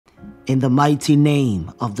In the mighty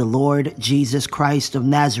name of the Lord Jesus Christ of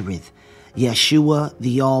Nazareth, Yeshua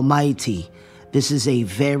the Almighty, this is a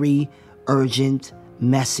very urgent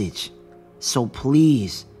message. So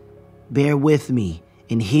please bear with me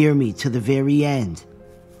and hear me to the very end.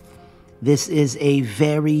 This is a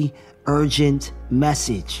very urgent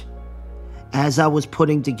message. As I was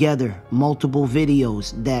putting together multiple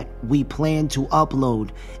videos that we plan to upload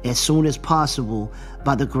as soon as possible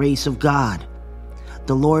by the grace of God,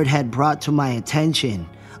 the Lord had brought to my attention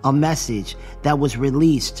a message that was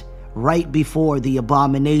released right before the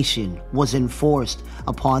abomination was enforced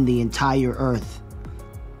upon the entire earth.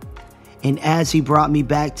 And as he brought me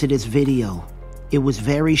back to this video, it was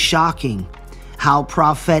very shocking how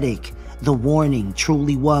prophetic the warning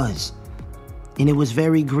truly was. And it was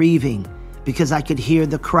very grieving because I could hear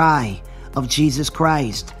the cry of Jesus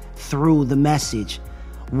Christ through the message,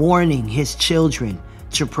 warning his children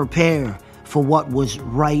to prepare for what was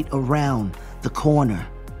right around the corner.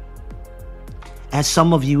 As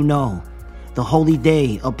some of you know, the holy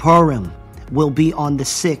day of Purim will be on the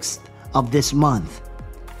 6th of this month.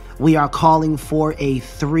 We are calling for a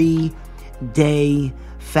 3-day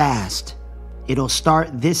fast. It'll start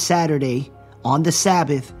this Saturday on the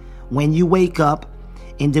Sabbath when you wake up,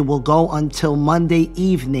 and it will go until Monday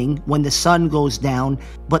evening when the sun goes down.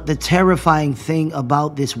 But the terrifying thing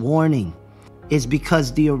about this warning is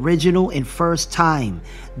because the original and first time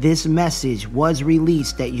this message was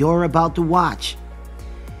released that you're about to watch,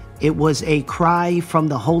 it was a cry from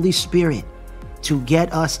the Holy Spirit to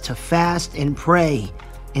get us to fast and pray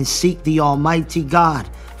and seek the Almighty God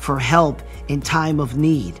for help in time of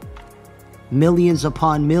need. Millions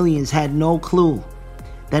upon millions had no clue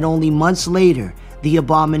that only months later the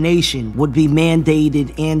abomination would be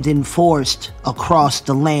mandated and enforced across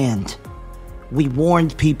the land. We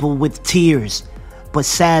warned people with tears, but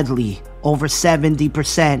sadly, over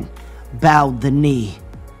 70% bowed the knee.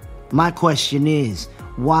 My question is,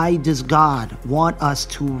 why does God want us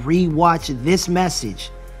to rewatch this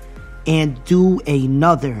message and do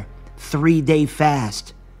another 3-day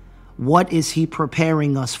fast? What is he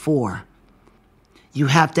preparing us for? You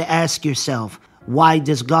have to ask yourself, why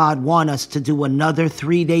does God want us to do another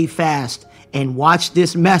 3-day fast and watch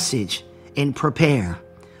this message and prepare?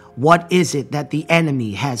 What is it that the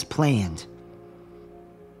enemy has planned?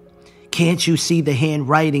 Can't you see the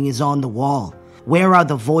handwriting is on the wall? Where are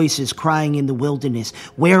the voices crying in the wilderness?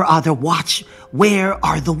 Where are the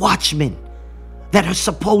watchmen that are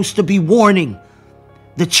supposed to be warning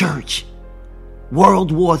the church?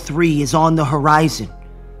 World War III is on the horizon.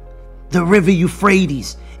 The river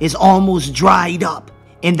Euphrates is almost dried up,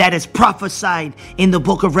 and that is prophesied in the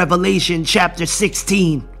book of Revelation chapter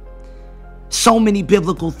 16. So many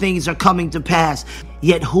biblical things are coming to pass,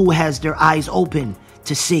 yet who has their eyes open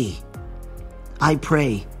to see? I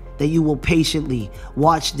pray that you will patiently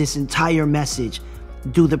watch this entire message,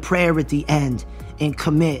 do the prayer at the end, and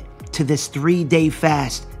commit to this 3-day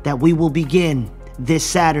fast that we will begin this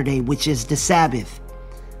Saturday, which is the Sabbath,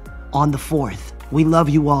 on the 4th. We love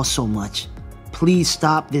you all so much. Please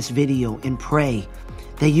stop this video and pray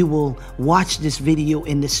that you will watch this video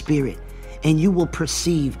in the spirit and you will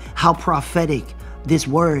perceive how prophetic this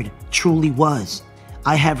word truly was.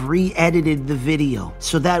 I have re-edited the video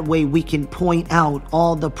so that way we can point out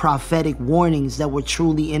all the prophetic warnings that were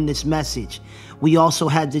truly in this message. We also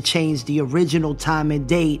had to change the original time and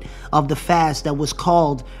date of the fast that was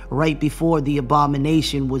called right before the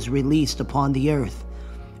abomination was released upon the earth.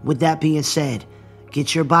 With that being said,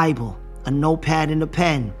 get your Bible, a notepad and a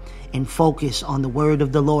pen, and focus on the word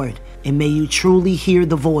of the Lord. And may you truly hear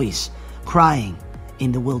the voice crying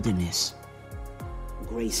in the wilderness.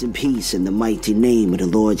 Grace and peace in the mighty name of the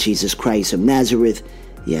Lord Jesus Christ of Nazareth,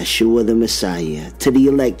 Yeshua the Messiah. To the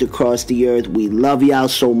elect across the earth, we love y'all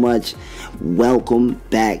so much. Welcome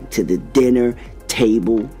back to the dinner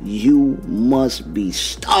table. You must be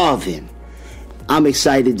starving. I'm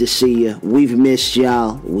excited to see you. We've missed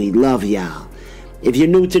y'all. We love y'all. If you're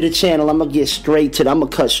new to the channel, I'm going to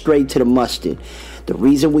cut straight to the mustard. The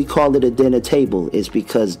reason we call it a dinner table is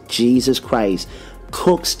because Jesus Christ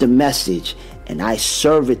cooks the message and I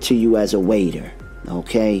serve it to you as a waiter.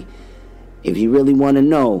 Okay? If you really want to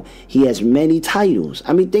know, he has many titles.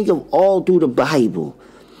 I mean, think of all through the Bible.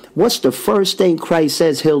 What's the first thing Christ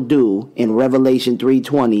says he'll do in Revelation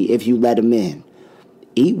 3:20 if you let him in?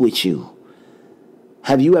 Eat with you.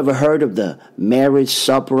 Have you ever heard of the marriage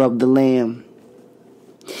supper of the Lamb?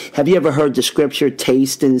 Have you ever heard the scripture,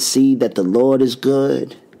 taste and see that the Lord is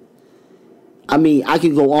good? I mean, I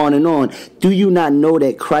can go on and on. Do you not know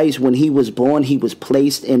that Christ, when he was born, he was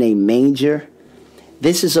placed in a manger?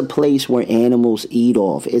 This is a place where animals eat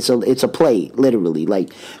off. It's a plate, literally.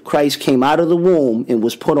 Like Christ came out of the womb and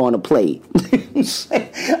was put on a plate.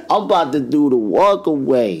 I'm about to do the walk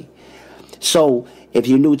away. So if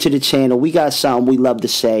you're new to the channel, we got something we love to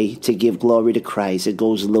say to give glory to Christ. It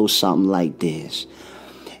goes a little something like this.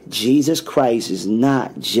 Jesus Christ is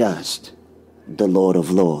not just the Lord of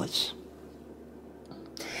Lords.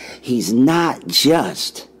 He's not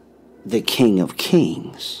just the King of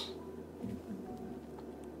Kings.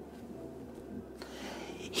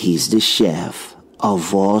 He's the chef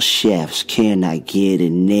of all chefs. Can I get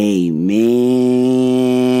an amen?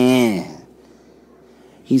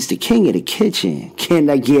 He's the king of the kitchen. Can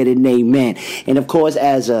I get an amen? And of course,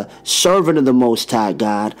 as a servant of the Most High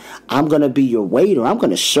God, I'm going to be your waiter. I'm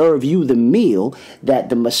going to serve you the meal that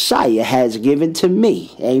the Messiah has given to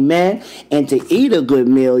me. Amen? And to eat a good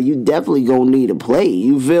meal, you definitely going to need a plate.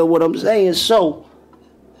 You feel what I'm saying? So,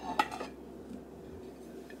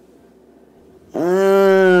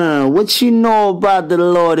 what you know about the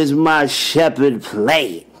Lord is my shepherd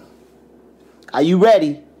plate. Are you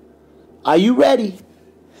ready? Are you ready?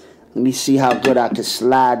 Let me see how good I can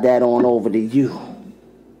slide that on over to you.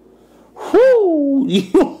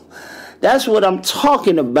 Whoo! That's what I'm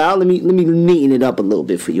talking about. Let me neaten it up a little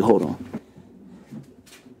bit for you. Hold on.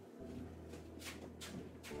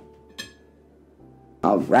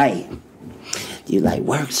 All right. You like,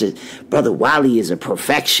 works it. Brother Wally is a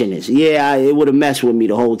perfectionist. Yeah, it would have messed with me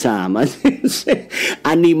the whole time.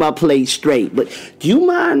 I need my plate straight. But do you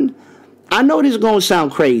mind? I know this is going to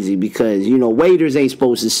sound crazy because, waiters ain't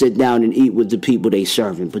supposed to sit down and eat with the people they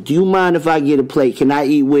serving. But do you mind if I get a plate? Can I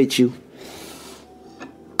eat with you?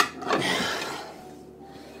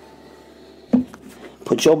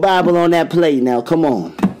 Put your Bible on that plate now. Come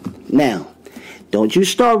on. Now, don't you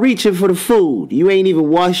start reaching for the food. You ain't even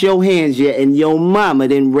washed your hands yet, and your mama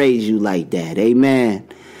didn't raise you like that. Amen.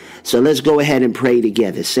 So let's go ahead and pray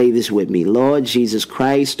together. Say this with me. Lord Jesus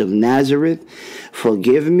Christ of Nazareth,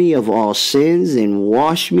 forgive me of all sins and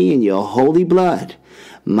wash me in your holy blood,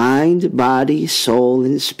 mind, body, soul,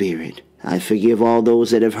 and spirit. I forgive all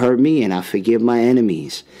those that have hurt me, and I forgive my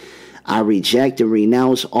enemies. I reject and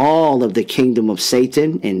renounce all of the kingdom of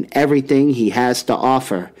Satan and everything he has to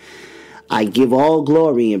offer. I give all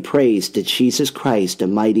glory and praise to Jesus Christ, the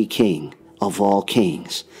mighty King of all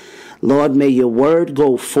kings. Lord, may your word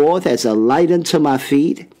go forth as a light unto my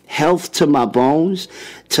feet, health to my bones,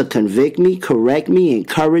 to convict me, correct me,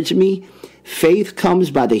 encourage me. Faith comes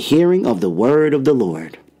by the hearing of the word of the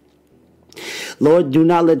Lord. Lord, do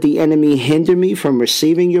not let the enemy hinder me from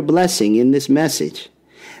receiving your blessing in this message.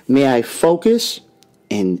 May I focus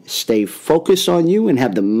and stay focused on you and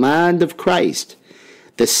have the mind of Christ,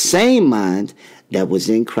 the same mind that was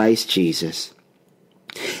in Christ Jesus.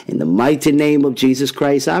 In the mighty name of Jesus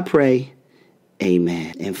Christ, I pray.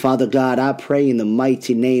 Amen. And Father God, I pray in the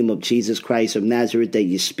mighty name of Jesus Christ of Nazareth that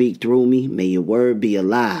you speak through me. May your word be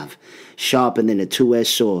alive, sharper than a two-edged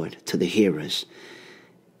sword to the hearers.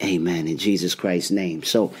 Amen. In Jesus Christ's name.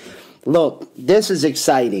 So, look, this is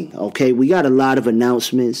exciting, okay? We got a lot of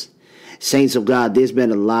announcements. Saints of God, there's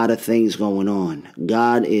been a lot of things going on.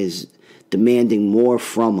 God is demanding more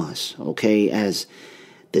from us, okay, as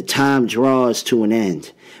the time draws to an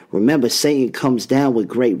end. Remember, Satan comes down with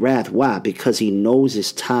great wrath. Why? Because he knows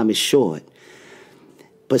his time is short.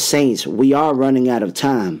 But saints, we are running out of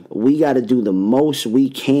time. We got to do the most we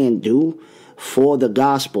can do for the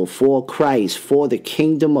gospel, for Christ, for the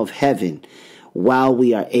kingdom of heaven while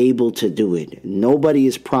we are able to do it. Nobody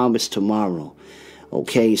is promised tomorrow.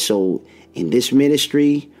 Okay, so in this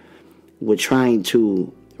ministry, we're trying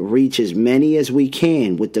to reach as many as we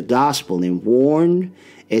can with the gospel and warn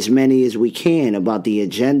as many as we can about the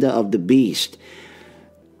agenda of the beast.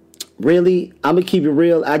 Really, I'm going to keep it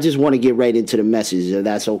real. I just want to get right into the message, if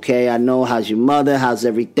that's okay. I know, how's your mother? How's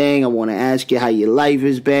everything? I want to ask you how your life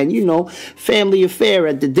has been. Family affair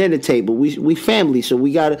at the dinner table. We family, so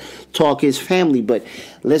we got to talk as family. But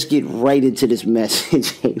let's get right into this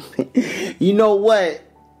message. You know what?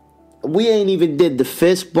 We ain't even did the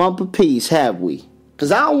fist bump of peace, have we?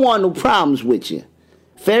 Because I don't want no problems with you.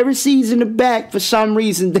 Pharisees in the back, for some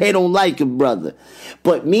reason, they don't like it, brother.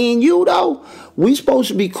 But me and you, though, we supposed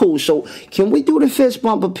to be cool. So can we do the fist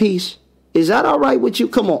bump of peace? Is that all right with you?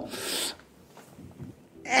 Come on.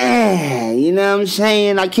 You know what I'm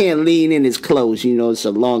saying? I can't lean in as close. It's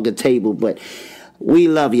a longer table, but we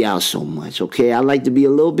love y'all so much, okay? I like to be a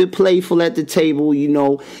little bit playful at the table,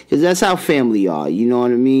 because that's how family are, you know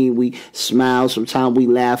what I mean? We smile, sometimes we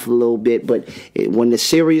laugh a little bit, but when the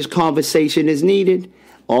serious conversation is needed,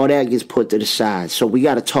 all that gets put to the side. So we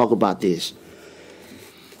got to talk about this.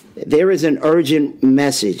 There is an urgent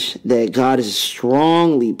message that God has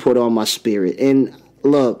strongly put on my spirit. And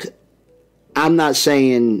look, I'm not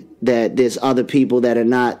saying that there's other people that are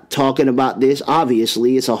not talking about this.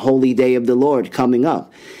 Obviously, it's a holy day of the Lord coming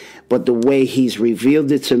up. But the way he's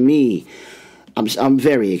revealed it to me, I'm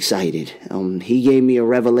very excited. He gave me a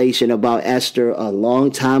revelation about Esther a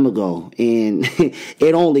long time ago, and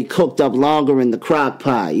it only cooked up longer in the crock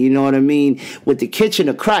pot. You know what I mean? With the kitchen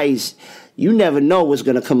of Christ, you never know what's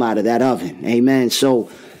going to come out of that oven. Amen. So,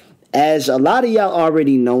 as a lot of y'all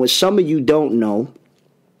already know, and some of you don't know,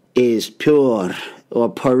 is Pur or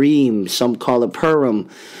Purim. Some call it Purim,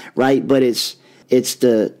 right? But it's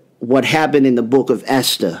what happened in the book of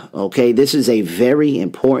Esther, okay? This is a very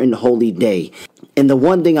important holy day. And the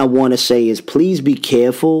one thing I want to say is please be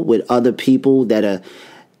careful with other people that are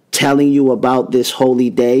telling you about this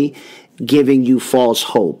holy day, giving you false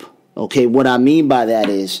hope, okay? What I mean by that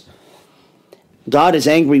is God is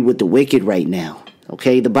angry with the wicked right now,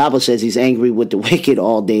 okay? The Bible says he's angry with the wicked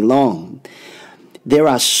all day long. There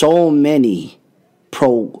are so many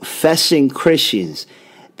professing Christians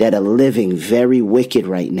that are living very wicked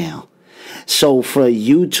right now. So for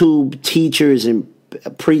YouTube teachers and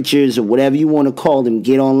preachers or whatever you want to call them,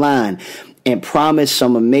 get online and promise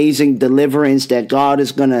some amazing deliverance that God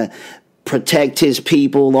is going to protect his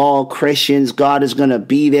people, all Christians. God is going to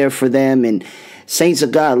be there for them. And saints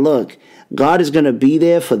of God, look, God is going to be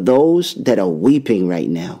there for those that are weeping right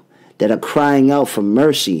now, that are crying out for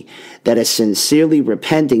mercy, that are sincerely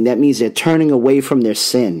repenting. That means they're turning away from their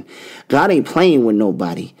sin. God ain't playing with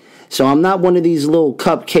nobody. So I'm not one of these little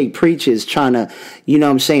cupcake preachers trying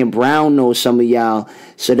to, brown nose some of y'all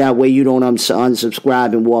so that way you don't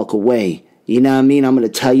unsubscribe and walk away. You know what I mean? I'm going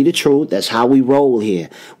to tell you the truth. That's how we roll here.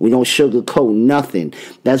 We don't sugarcoat nothing.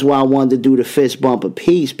 That's why I wanted to do the fist bump of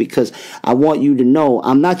peace, because I want you to know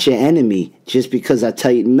I'm not your enemy just because I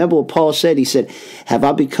tell you. Remember what Paul said? He said, have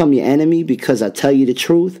I become your enemy because I tell you the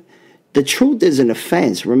truth? The truth is an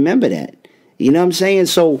offense. Remember that. You know what I'm saying?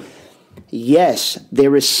 So, yes,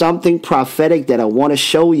 there is something prophetic that I want to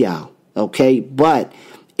show y'all, okay? But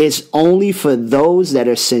it's only for those that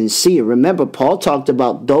are sincere. Remember, Paul talked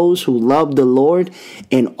about those who love the Lord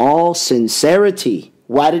in all sincerity.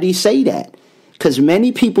 Why did he say that? Because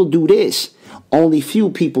many people do this. Only few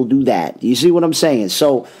people do that. You see what I'm saying?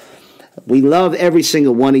 So we love every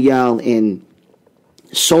single one of y'all, and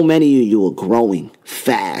so many of you are growing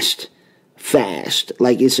fast.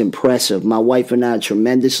 Like, it's impressive. My wife and I are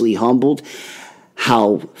tremendously humbled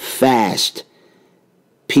how fast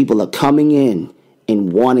people are coming in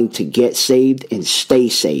and wanting to get saved and stay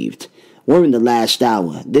saved. We're in the last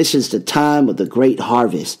hour. This is the time of the great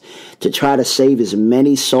harvest to try to save as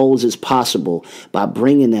many souls as possible by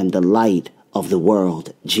bringing them the light of the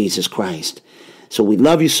world, Jesus Christ. So we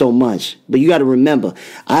love you so much. But you got to remember,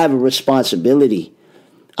 I have a responsibility.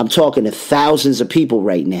 I'm talking to thousands of people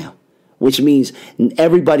right now, which means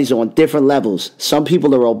everybody's on different levels. Some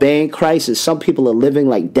people are obeying Christ and some people are living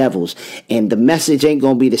like devils. And the message ain't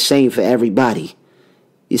going to be the same for everybody.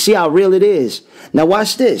 You see how real it is? Now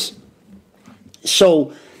watch this.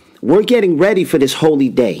 So we're getting ready for this holy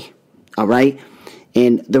day, all right?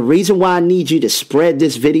 And the reason why I need you to spread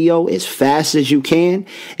this video as fast as you can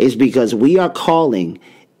is because we are calling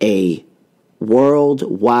a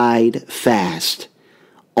worldwide fast.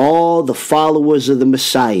 All the followers of the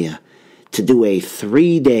Messiah to do a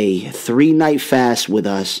 3-day, 3-night fast with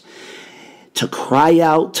us to cry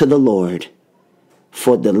out to the Lord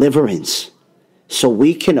for deliverance, so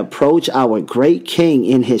we can approach our great King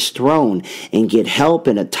in his throne and get help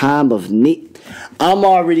in a time of need. I'm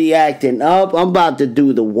already acting up. I'm about to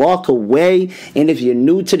do the walk away. And if you're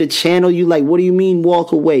new to the channel, you like, what do you mean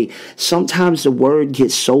walk away? Sometimes the word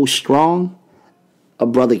gets so strong, a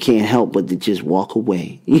brother can't help but to just walk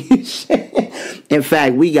away. In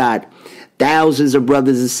fact, we got thousands of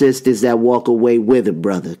brothers and sisters that walk away with a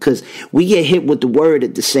brother, because we get hit with the word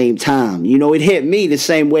at the same time. You know, it hit me the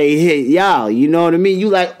same way it hit y'all. You know what I mean? You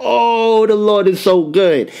like, oh, the Lord is so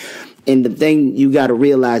good. And the thing you got to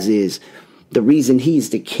realize is the reason he's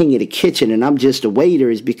the king of the kitchen and I'm just a waiter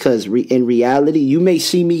is because in reality, you may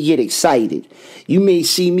see me get excited. You may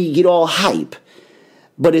see me get all hype.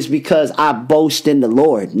 But it's because I boast in the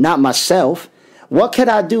Lord, not myself. What could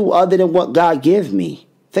I do other than what God give me?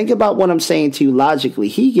 Think about what I'm saying to you logically.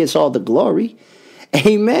 He gets all the glory.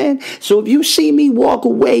 Amen. So if you see me walk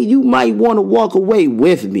away, you might want to walk away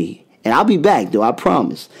with me. And I'll be back, though, I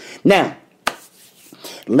promise. Now,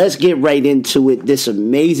 let's get right into it. This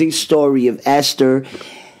amazing story of Esther.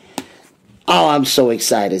 Oh, I'm so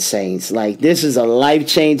excited, Saints. Like, this is a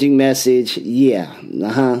life-changing message. Yeah.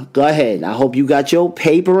 Go ahead. I hope you got your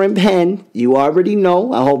paper and pen. You already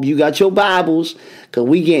know. I hope you got your Bibles, because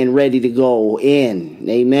we getting ready to go in.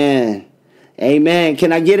 Amen. Amen.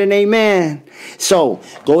 Can I get an amen? So,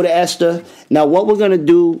 go to Esther. Now, what we're going to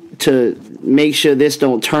do to make sure this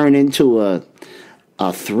don't turn into a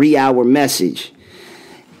 3-hour message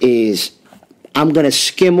is I'm going to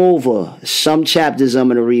skim over some chapters. I'm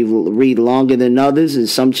going to read longer than others, and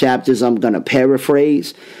some chapters I'm going to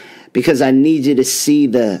paraphrase, because I need you to see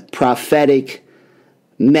the prophetic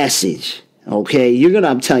message. Okay,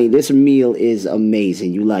 I'm telling you, this meal is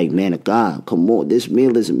amazing. You like, man of God, come on, this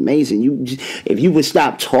meal is amazing. If you would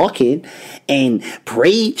stop talking and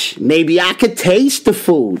preach, maybe I could taste the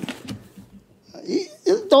food.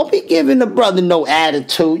 Don't be giving the brother no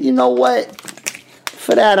attitude. You know what?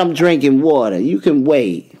 For that, I'm drinking water. You can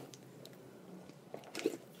wait.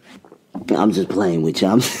 I'm just playing with you.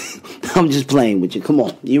 I'm just playing with you. Come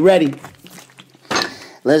on. You ready?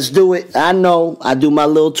 Let's do it. I know I do my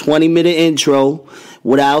little 20-minute intro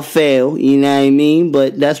without fail. You know what I mean?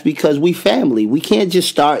 But that's because we family. We can't just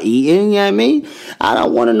start eating. You know what I mean? I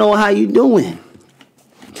don't want to know how you doing.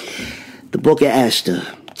 The book of Esther,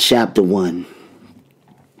 chapter 1.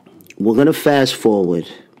 We're going to fast forward.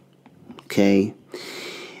 Okay?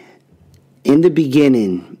 In the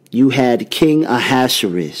beginning, you had King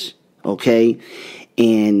Ahasuerus, okay?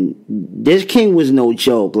 And this king was no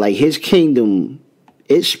joke. Like, his kingdom,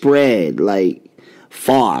 it spread, like,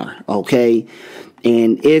 far, okay?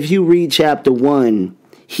 And if you read chapter 1,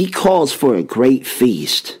 he calls for a great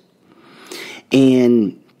feast.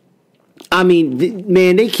 And, I mean,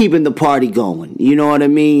 man, they keeping the party going. You know what I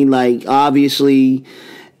mean? Like, obviously,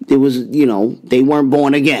 there was, they weren't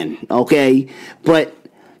born again, okay? But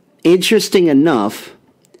interesting enough,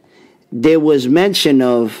 there was mention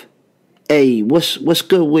of, hey, what's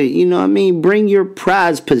good with, bring your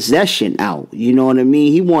prized possession out. You know what I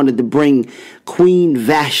mean? He wanted to bring Queen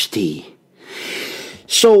Vashti.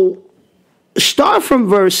 So, start from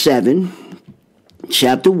verse 7,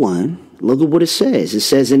 chapter 1. Look at what it says. It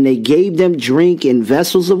says, and they gave them drink in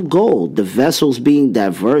vessels of gold, the vessels being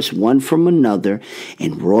diverse one from another,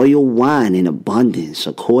 and royal wine in abundance,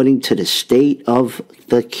 according to the state of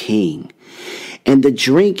the king. And the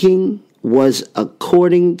drinking was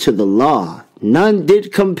according to the law. None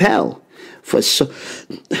did compel.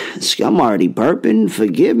 I'm already burping.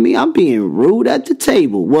 Forgive me. I'm being rude at the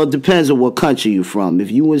table. Well, it depends on what country you're from.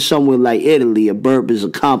 If you were somewhere like Italy, a burp is a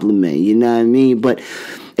compliment. You know what I mean? But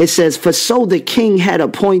it says, for so the king had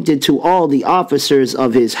appointed to all the officers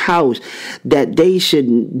of his house that they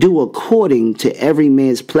should do according to every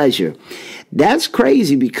man's pleasure. That's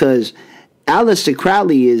crazy, because Aleister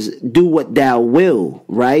Crowley is do what thou will,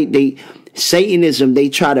 right? Satanism, they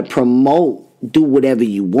try to promote do whatever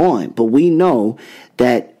you want. But we know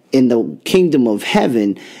that in the kingdom of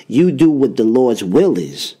heaven, you do what the Lord's will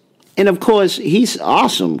is. And of course, he's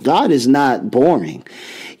awesome. God is not boring.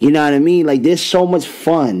 You know what I mean? Like, there's so much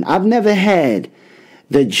fun. I've never had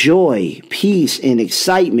the joy, peace, and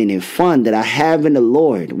excitement and fun that I have in the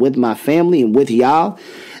Lord with my family and with y'all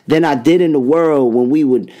than I did in the world when we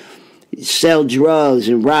would sell drugs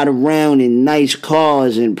and ride around in nice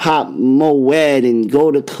cars and pop Moet and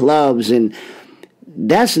go to clubs. And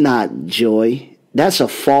that's not joy. That's a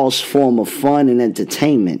false form of fun and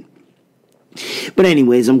entertainment. But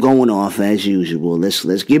anyways, I'm going off as usual. Let's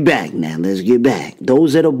get back now. Let's get back.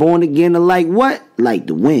 Those that are born again are like what? Like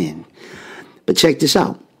the wind. But check this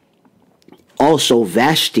out. Also,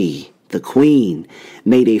 Vashti, the queen,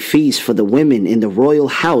 made a feast for the women in the royal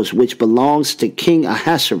house, which belongs to King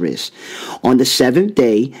Ahasuerus. On the 7th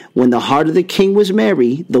day, when the heart of the king was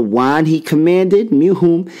merry, the wine he commanded,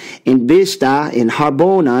 Muhum, and Biztha, and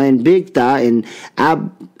Harbona, and Bigtha, and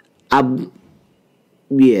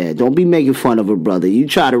yeah, don't be making fun of her, brother. You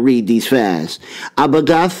try to read these fast.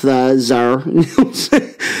 Abagathazar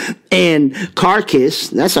and Carcass.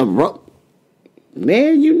 That's a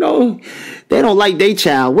man, they don't like their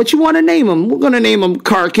child. What you want to name him? We're going to name him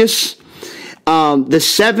Carcass. The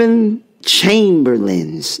 7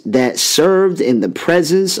 chamberlains that served in the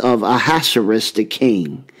presence of Ahasuerus the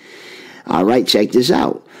king. All right, check this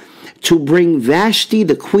out. To bring Vashti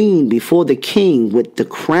the queen before the king with the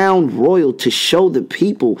crown royal, to show the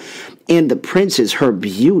people and the princes her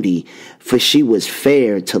beauty, for she was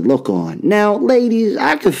fair to look on. Now, ladies,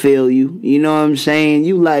 I can feel you. You know what I'm saying?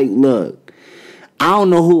 You like, look, I don't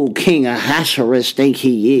know who King Ahasuerus think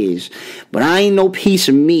he is, but I ain't no piece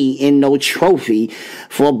of meat and no trophy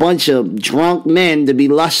for a bunch of drunk men to be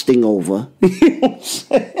lusting over. You know what I'm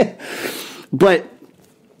saying? But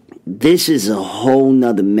this is a whole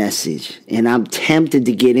nother message, and I'm tempted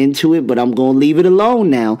to get into it, but I'm going to leave it alone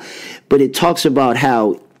now. But it talks about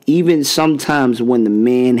how even sometimes when the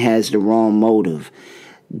man has the wrong motive,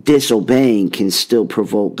 disobeying can still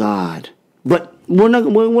provoke God. But we're not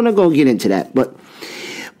going to get into that. But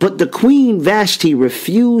the Queen Vashti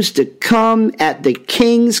refused to come at the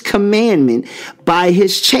king's commandment by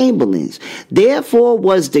his chamberlains. Therefore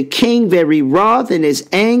was the king very wroth, and his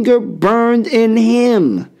anger burned in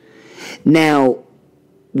him. Now,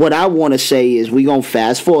 what I want to say is we're going to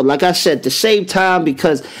fast forward. Like I said, to save time,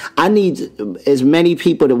 because I need as many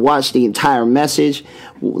people to watch the entire message.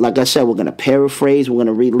 Like I said, we're going to paraphrase. We're going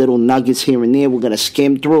to read little nuggets here and there. We're going to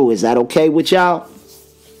skim through. Is that okay with y'all?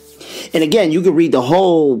 And again, you can read the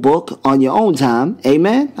whole book on your own time.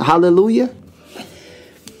 Amen. Hallelujah.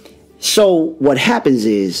 So what happens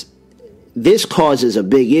is this causes a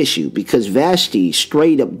big issue because Vashti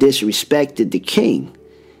straight up disrespected the king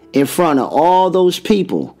in front of all those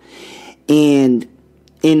people. And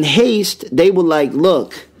in haste, they were like,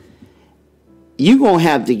 look, you're going to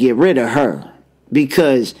have to get rid of her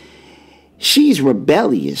because she's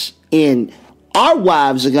rebellious. And our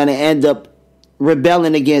wives are going to end up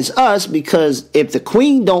rebelling against us because if the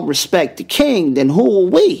queen don't respect the king, then who are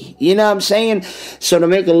we? You know what I'm saying? So to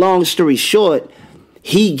make a long story short,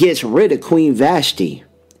 he gets rid of Queen Vashti,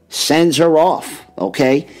 sends her off,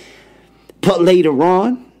 okay? But later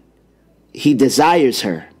on, he desires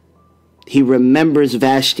her. He remembers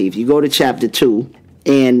Vashti. If you go to chapter 2,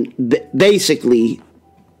 and basically,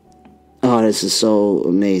 oh, this is so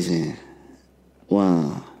amazing.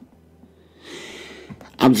 Wow.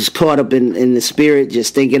 I'm just caught up in the spirit,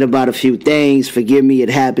 just thinking about a few things. Forgive me, it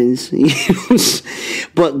happens.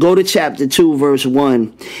 But go to chapter 2, verse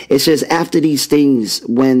 1. It says, after these things,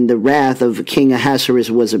 when the wrath of King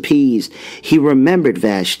Ahasuerus was appeased, he remembered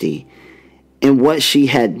Vashti and what she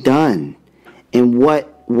had done and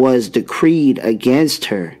what was decreed against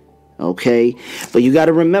her. Okay? But you got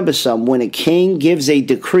to remember something. When a king gives a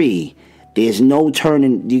decree, there's no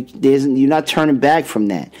turning, you're not turning back from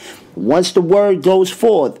that. Once the word goes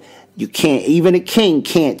forth, you can't, even a king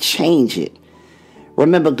can't change it.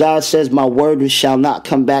 Remember, God says, my word shall not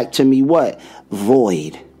come back to me, what?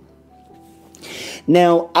 Void.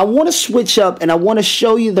 Now, I want to switch up and I want to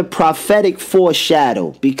show you the prophetic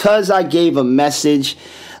foreshadow. Because I gave a message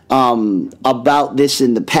about this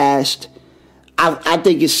in the past, I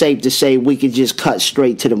think it's safe to say we could just cut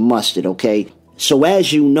straight to the mustard, okay? So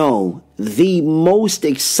as you know, the most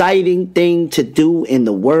exciting thing to do in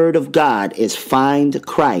the Word of God is find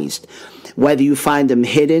Christ. Whether you find him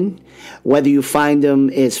hidden, whether you find him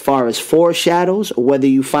as far as foreshadows, or whether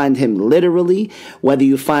you find him literally, whether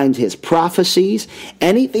you find his prophecies,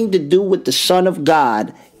 anything to do with the Son of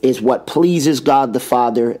God is what pleases God the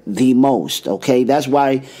Father the most. Okay, that's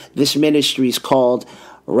why this ministry is called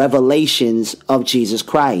Revelations of Jesus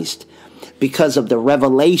Christ. Because of the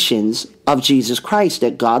revelations of Jesus Christ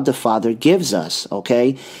that God the Father gives us,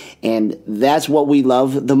 okay? And that's what we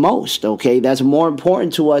love the most, okay? That's more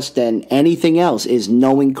important to us than anything else, is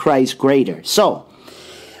knowing Christ greater. So,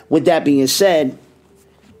 with that being said,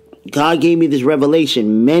 God gave me this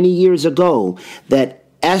revelation many years ago that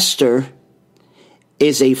Esther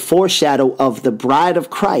is a foreshadow of the bride of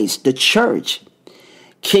Christ, the church.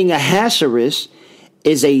 King Ahasuerus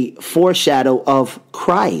is a foreshadow of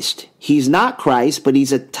Christ. He's not Christ, but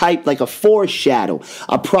he's a type, like a foreshadow,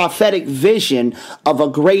 a prophetic vision of a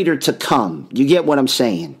greater to come. You get what I'm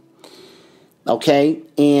saying? Okay?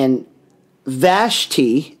 And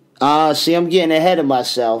Vashti, see, I'm getting ahead of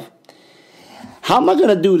myself. How am I going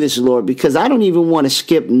to do this, Lord? Because I don't even want to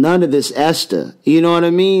skip none of this Esther. You know what I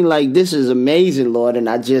mean? Like, this is amazing, Lord, and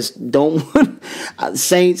I just don't want,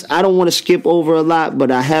 saints, I don't want to skip over a lot, but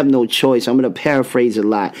I have no choice. I'm going to paraphrase a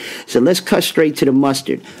lot. So let's cut straight to the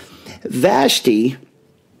mustard. Vashti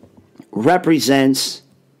represents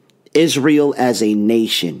Israel as a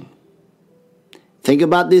nation. Think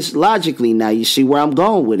about this logically now. You see where I'm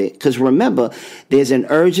going with it. Because remember, there's an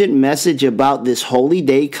urgent message about this holy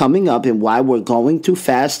day coming up and why we're going to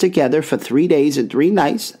fast together for 3 days and 3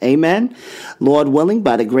 nights. Amen. Lord willing,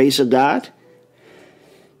 by the grace of God,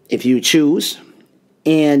 if you choose.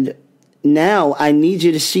 And now I need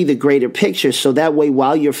you to see the greater picture. So that way,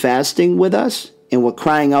 while you're fasting with us, and we're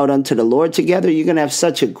crying out unto the Lord together, you're going to have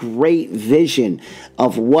such a great vision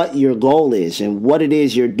of what your goal is and what it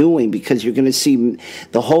is you're doing, because you're going to see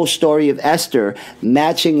the whole story of Esther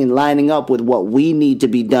matching and lining up with what we need to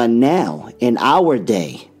be done now in our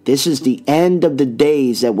day. This is the end of the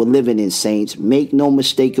days that we're living in, saints. Make no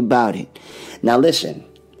mistake about it. Now listen.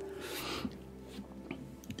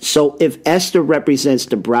 So if Esther represents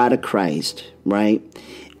the bride of Christ, right?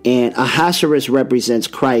 And Ahasuerus represents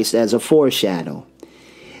Christ as a foreshadow.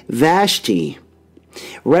 Vashti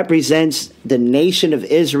represents the nation of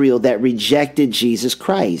Israel that rejected Jesus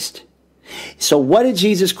Christ. So what did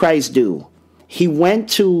Jesus Christ do? He went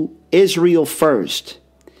to Israel first.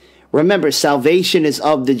 Remember, salvation is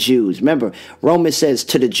of the Jews. Remember, Romans says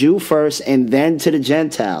to the Jew first and then to the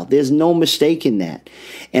Gentile. There's no mistake in that.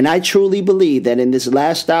 And I truly believe that in this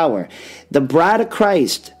last hour, the bride of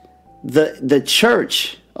Christ, the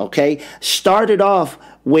church, okay, started off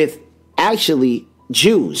with actually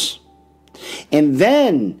Jews and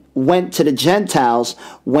then went to the Gentiles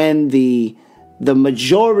when the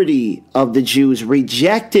majority of the Jews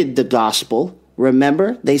rejected the gospel.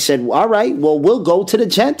 Remember, they said, all right, well, we'll go to the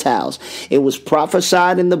Gentiles. It was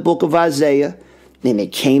prophesied in the book of Isaiah, and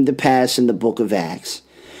it came to pass in the book of Acts.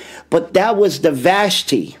 But that was the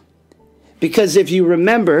Vashti. Because if you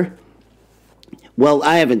remember, well,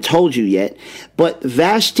 I haven't told you yet, but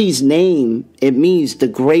Vashti's name, it means the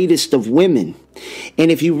greatest of women. And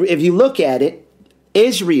if you look at it,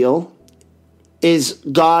 Israel is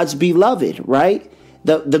God's beloved, right?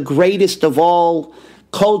 The greatest of all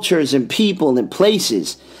cultures and people and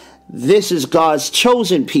places. This is God's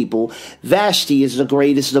chosen people. Vashti is the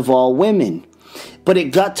greatest of all women. But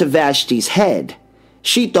it got to Vashti's head.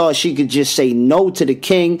 She thought she could just say no to the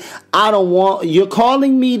king. You're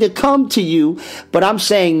calling me to come to you, but I'm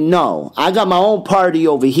saying no. I got my own party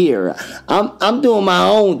over here. I'm doing my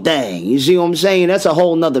own thing. You see what I'm saying? That's a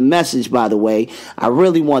whole nother message, by the way. I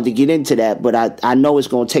really wanted to get into that, but I know it's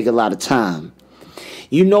going to take a lot of time.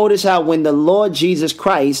 You notice how when the Lord Jesus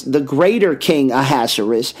Christ, the greater King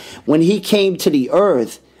Ahasuerus, when he came to the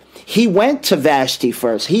earth, he went to Vashti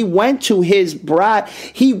first. He went to his bride.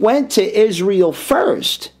 He went to Israel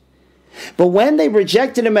first. But when they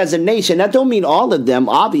rejected him as a nation, that don't mean all of them.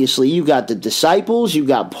 Obviously, you got the disciples, you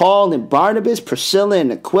got Paul and Barnabas, Priscilla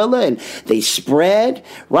and Aquila, and they spread,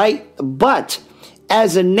 right? But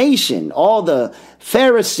as a nation, all the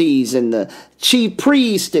Pharisees and the chief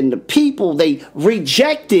priests and the people, they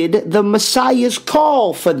rejected the Messiah's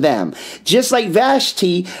call for them. Just like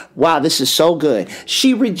Vashti, wow, this is so good.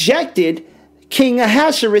 She rejected King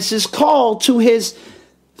Ahasuerus' call to his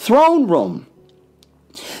throne room.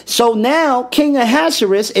 So now King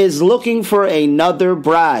Ahasuerus is looking for another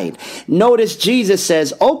bride. Notice Jesus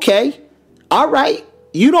says, okay, all right,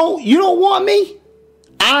 you don't want me?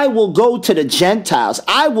 I will go to the Gentiles.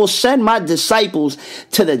 I will send my disciples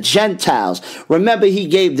to the Gentiles. Remember, he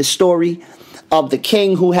gave the story of the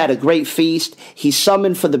king who had a great feast. He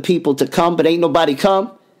summoned for the people to come, but ain't nobody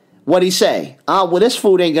come. What'd he say? Well, this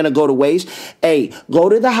food ain't going to go to waste. Hey, go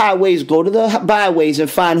to the highways, go to the byways and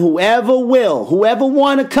find whoever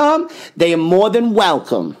want to come. They are more than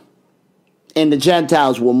welcome. And the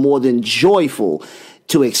Gentiles were more than joyful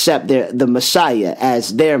to accept the Messiah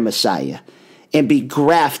as their Messiah and be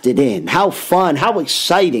grafted in. How fun, how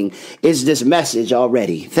exciting is this message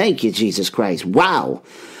already? Thank you, Jesus Christ. Wow.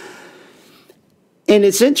 And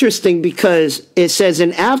it's interesting because it says,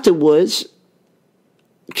 and afterwards,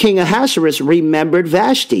 King Ahasuerus remembered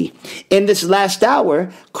Vashti. In this last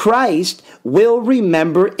hour, Christ will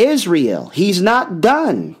remember Israel. He's not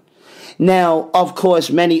done. Now, of course,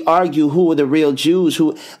 many argue who are the real Jews.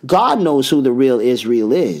 God knows who the real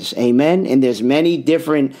Israel is. Amen. And there's many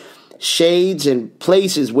different shades and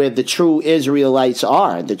places where the true Israelites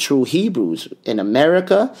are, the true Hebrews in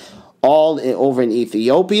America, all over in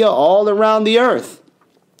Ethiopia, all around the earth.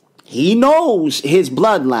 He knows his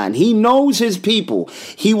bloodline. He knows his people.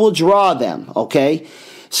 He will draw them, okay?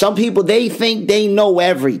 Some people, they think they know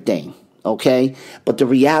everything, okay? But the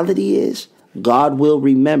reality is, God will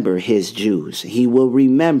remember his Jews. He will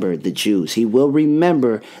remember the Jews. He will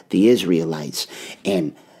remember the Israelites.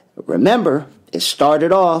 And remember, it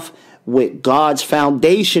started off with God's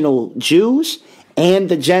foundational Jews and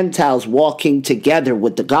the Gentiles walking together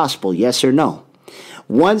with the gospel, yes or no?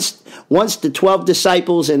 Once the 12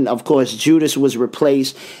 disciples, and of course Judas was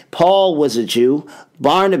replaced, Paul was a Jew,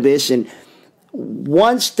 Barnabas, and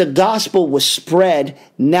once the gospel was spread,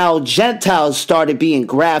 now Gentiles started being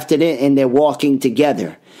grafted in and they're walking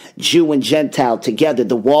together. Jew and Gentile together.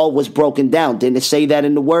 The wall was broken down. Didn't it say that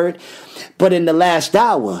in the word? But in the last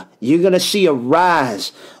hour, you're going to see a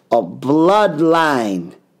rise of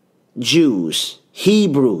bloodline Jews,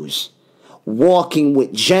 Hebrews, walking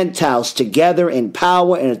with Gentiles together in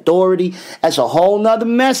power and authority. That's a whole nother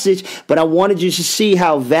message. But I wanted you to see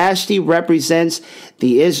how Vashti represents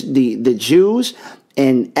the Jews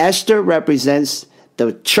and Esther represents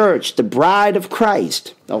the church, the bride of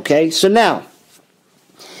Christ. Okay, so now,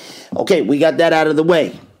 we got that out of the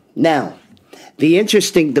way. Now,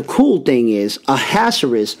 The cool thing is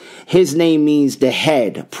Ahasuerus, his name means the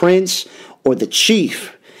head, prince, or the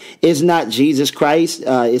chief. Is not Jesus Christ?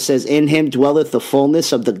 It says, in him dwelleth the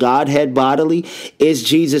fullness of the Godhead bodily. Is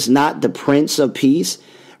Jesus not the Prince of Peace?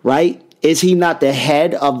 Right? Is he not the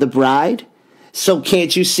head of the bride? So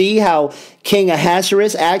can't you see how King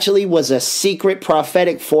Ahasuerus actually was a secret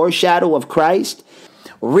prophetic foreshadow of Christ?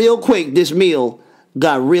 Real quick, this meal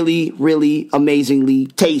got really, really amazingly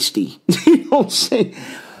tasty. You know what I'm saying?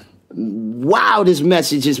 Wow, this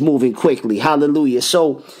message is moving quickly. Hallelujah.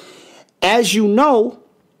 So, as you know,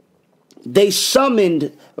 they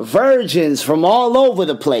summoned virgins from all over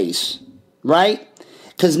the place, right?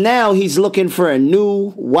 Because now he's looking for a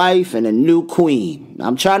new wife and a new queen.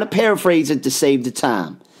 I'm trying to paraphrase it to save the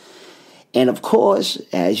time. And of course,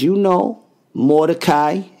 as you know,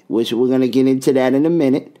 Mordecai, which we're going to get into that in a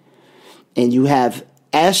minute. And you have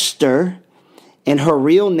Esther, and her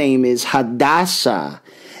real name is Hadassah.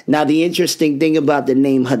 Now, the interesting thing about the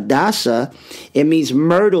name Hadassah, it means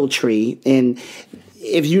myrtle tree. And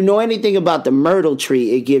if you know anything about the myrtle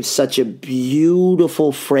tree, it gives such a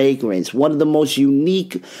beautiful fragrance. One of the most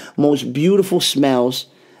unique, most beautiful smells.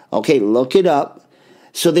 Okay, look it up.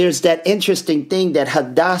 So there's that interesting thing that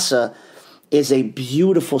Hadassah is a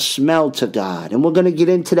beautiful smell to God. And we're going to get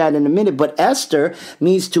into that in a minute. But Esther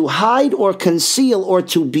means to hide or conceal or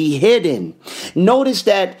to be hidden. Notice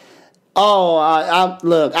that.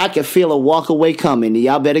 Look, I can feel a walk away coming.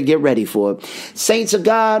 Y'all better get ready for it. Saints of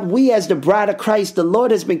God, we as the bride of Christ, the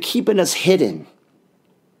Lord has been keeping us hidden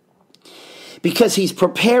because he's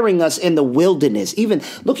preparing us in the wilderness. Even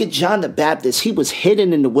look at John the Baptist. He was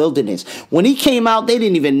hidden in the wilderness. When he came out, they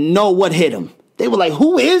didn't even know what hit him. They were like,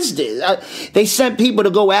 who is this? They sent people to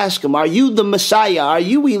go ask him, are you the Messiah? Are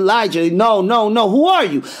you Elijah? No. Who are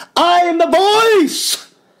you? I am the voice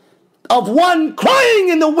of one crying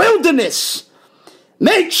in the wilderness,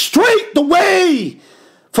 make straight the way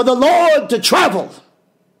for the Lord to travel.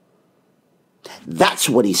 That's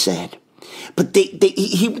what he said. But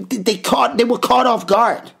they were caught off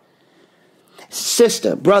guard.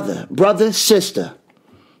 Sister, brother, sister.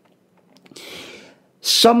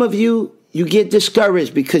 Some of you get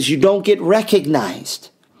discouraged because you don't get recognized.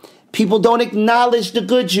 People don't acknowledge the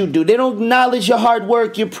good you do. They don't acknowledge your hard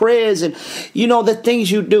work, your prayers, and, the things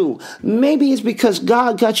you do. Maybe it's because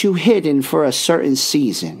God got you hidden for a certain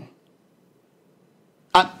season.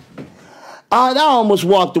 I almost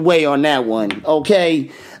walked away on that one, okay?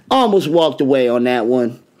 Almost walked away on that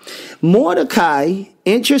one. Mordecai,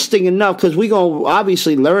 interesting enough, because we're going to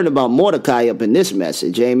obviously learn about Mordecai up in this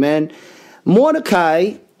message, amen?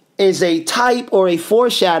 Mordecai is a type or a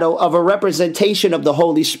foreshadow of a representation of the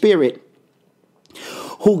Holy Spirit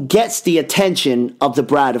who gets the attention of the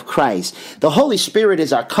bride of Christ. The Holy Spirit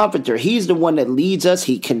is our comforter. He's the one that leads us.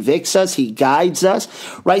 He convicts us. He guides us,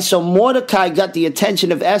 right? So Mordecai got the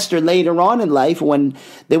attention of Esther later on in life when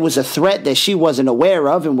there was a threat that she wasn't aware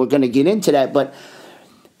of, and we're going to get into that. But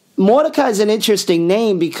Mordecai is an interesting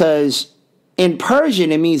name because in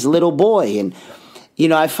Persian it means little boy, and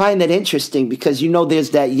I find that interesting because, there's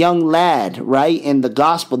that young lad, right, in the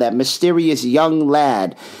gospel, that mysterious young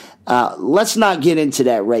lad. Let's not get into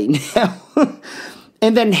that right now.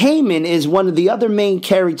 And then Haman is one of the other main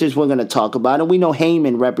characters we're going to talk about. And we know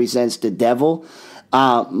Haman represents the devil,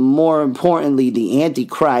 more importantly, the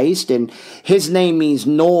Antichrist. And his name means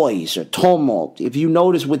noise or tumult. If you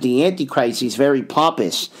notice with the Antichrist, he's very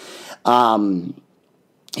pompous.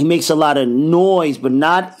 He makes a lot of noise, but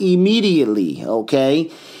not immediately, okay?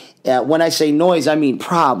 When I say noise, I mean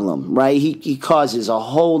problem, right? He causes a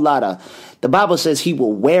whole lot of... The Bible says he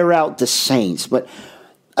will wear out the saints. But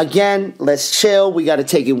again, let's chill. We got to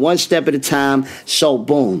take it one step at a time. So,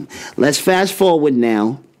 boom. Let's fast forward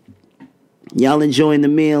now. Y'all enjoying the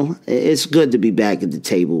meal? It's good to be back at the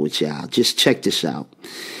table with y'all. Just check this out.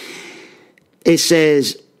 It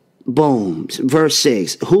says... Boom. Verse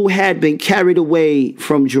 6. Who had been carried away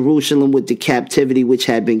from Jerusalem with the captivity which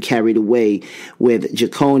had been carried away with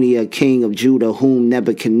Jeconiah, king of Judah, whom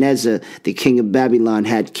Nebuchadnezzar, the king of Babylon,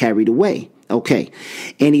 had carried away. Okay.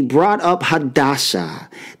 And he brought up Hadassah,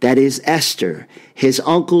 that is Esther, his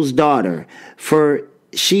uncle's daughter, for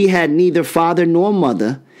she had neither father nor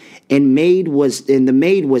mother, and the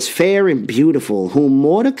maid was fair and beautiful, whom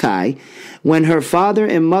Mordecai, when her father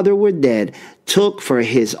and mother were dead, took for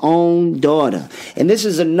his own daughter. And this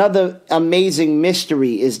is another amazing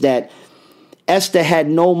mystery, is that Esther had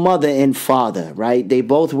no mother and father, right? They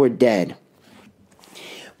both were dead.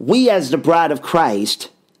 We as the bride of Christ,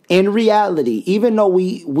 in reality, even though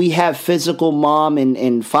we have physical mom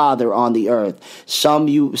and father on the earth, some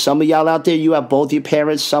of y'all out there, you have both your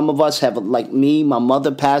parents. Some of us have, like me, my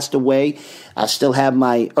mother passed away. I still have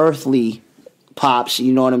my earthly pops,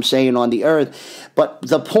 you know what I'm saying, on the earth. But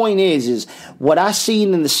the point is what I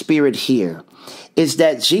seen in the spirit here is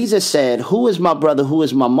that Jesus said, who is my brother, who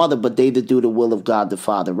is my mother, but they that do the will of God the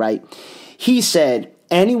Father, right? He said,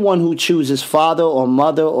 anyone who chooses father or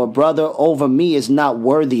mother or brother over me is not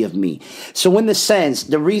worthy of me. So in the sense,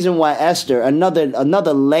 the reason why Esther,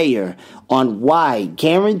 another layer on why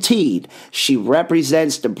guaranteed she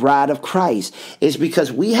represents the bride of Christ, is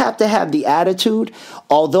because we have to have the attitude,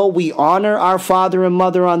 although we honor our father and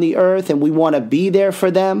mother on the earth and we want to be there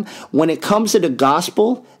for them, when it comes to the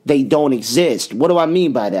gospel, they don't exist. What do I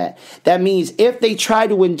mean by that? That means if they try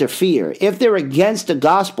to interfere, if they're against the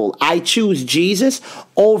gospel, I choose Jesus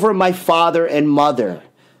over my father and mother.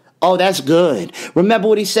 Oh, that's good. Remember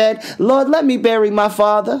what he said? Lord, let me bury my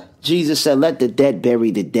father. Jesus said, let the dead bury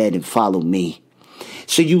the dead and follow me.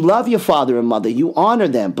 So you love your father and mother, you honor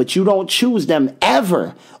them, but you don't choose them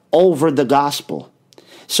ever over the gospel.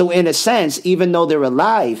 So in a sense, even though they're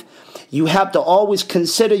alive, you have to always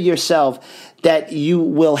consider yourself that you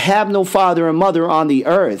will have no father and mother on the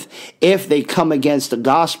earth. If they come against the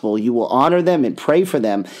gospel, you will honor them and pray for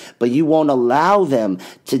them, but you won't allow them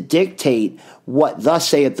to dictate what thus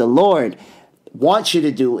saith the Lord wants you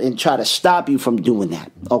to do and try to stop you from doing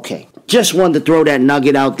that. Okay, just wanted to throw that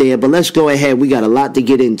nugget out there, but let's go ahead. We got a lot to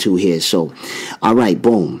get into here. So, all right,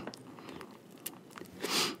 boom.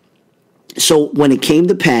 So when it came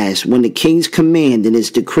to pass, when the king's command and his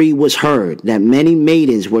decree was heard, that many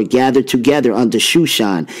maidens were gathered together unto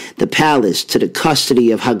Shushan, the palace, to the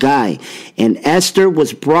custody of Haggai. And Esther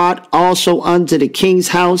was brought also unto the king's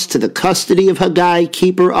house to the custody of Haggai,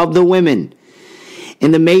 keeper of the women.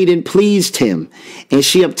 And the maiden pleased him, and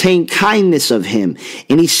she obtained kindness of him.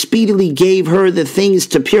 And he speedily gave her the things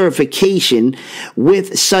to purification,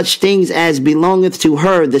 with such things as belongeth to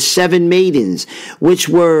her, the 7 maidens, which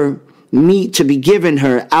were meat to be given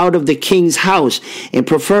her out of the king's house, and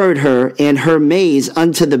preferred her and her maids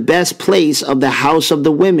unto the best place of the house of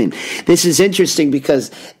the women. This is interesting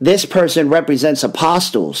because this person represents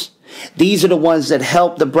apostles. These are the ones that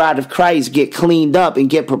help the bride of Christ get cleaned up and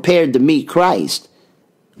get prepared to meet Christ.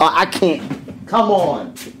 I can't. Come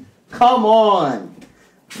on.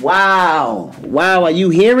 Wow. Are you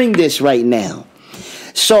hearing this right now?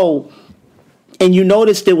 So, and you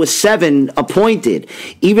notice there were 7 appointed.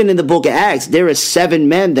 Even in the book of Acts, there are 7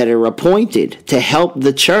 men that are appointed to help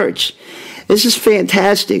the church. This is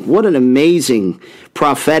fantastic. What an amazing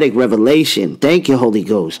prophetic revelation. Thank you, Holy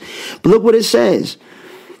Ghost. But look what it says.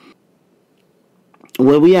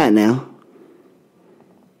 Where we at now?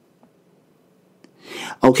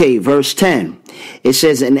 Okay, verse 10. It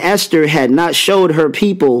says, and Esther had not showed her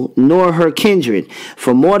people nor her kindred,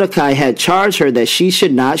 for Mordecai had charged her that she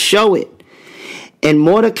should not show it. And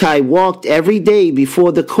Mordecai walked every day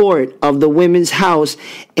before the court of the women's house,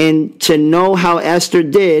 and to know how Esther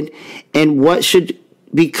did and what should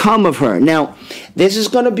become of her. Now, this is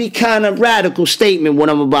going to be kind of radical statement,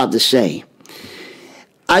 what I'm about to say.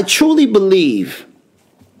 I truly believe,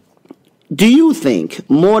 do you think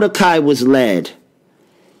Mordecai was led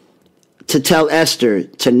to tell Esther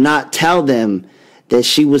to not tell them that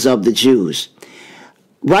she was of the Jews?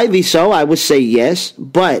 Rightly so, I would say yes,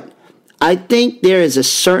 but I think there is a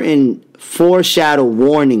certain foreshadow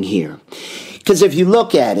warning here. Because if you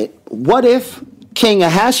look at it, what if King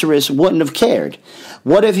Ahasuerus wouldn't have cared?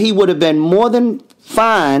 What if he would have been more than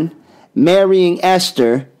fine marrying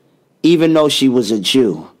Esther, even though she was a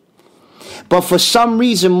Jew? But for some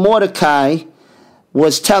reason, Mordecai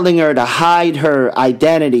was telling her to hide her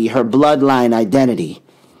identity, her bloodline identity.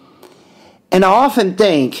 And I often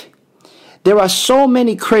think there are so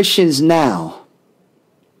many Christians now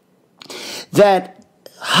that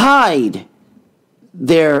hide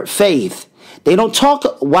their faith. They don't talk,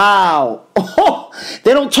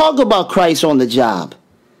 they don't talk about Christ on the job.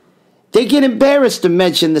 They get embarrassed to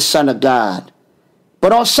mention the Son of God.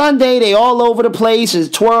 But on Sunday, they all over the place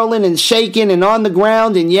and twirling and shaking and on the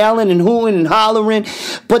ground and yelling and hooting and hollering.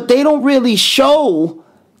 But they don't really show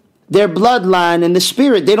their bloodline in the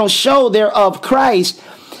spirit. They don't show they're of Christ.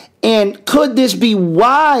 And could this be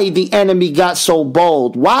why the enemy got so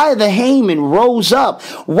bold? Why the Haman rose up?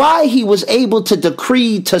 Why he was able to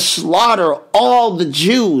decree to slaughter all the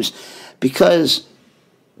Jews? Because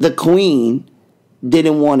the queen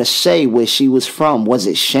didn't want to say where she was from. Was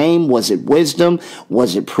it shame? Was it wisdom?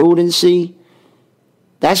 Was it prudency?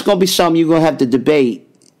 That's going to be something you're going to have to debate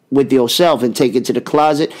with yourself and take it to the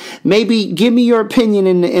closet. Maybe give me your opinion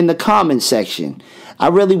in the comment section. I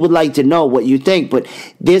really would like to know what you think, but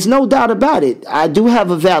there's no doubt about it. I do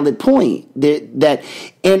have a valid point that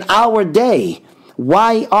in our day,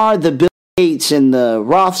 why are the Bill Gates and the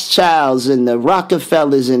Rothschilds and the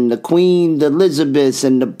Rockefellers and the Queen Elizabeths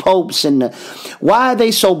and the popes why are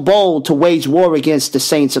they so bold to wage war against the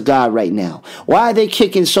saints of God right now? Why are they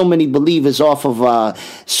kicking so many believers off of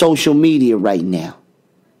social media right now?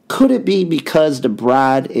 Could it be because the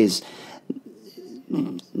bride is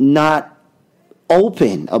not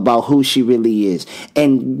open about who she really is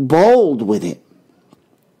and bold with it?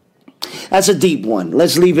 That's a deep one.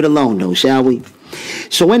 Let's leave it alone though, shall we?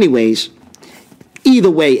 So anyways,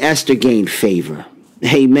 either way, Esther gained favor.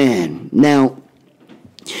 Amen. Now,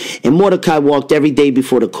 and Mordecai walked every day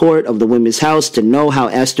before the court of the women's house to know how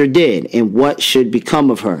Esther did and what should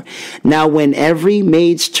become of her. Now, when every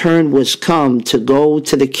maid's turn was come to go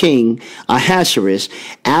to the king Ahasuerus,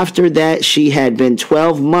 after that she had been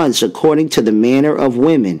 12 months according to the manner of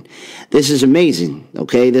women. This is amazing,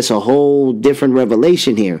 okay? There's a whole different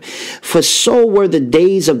revelation here. For so were the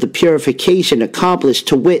days of the purification accomplished,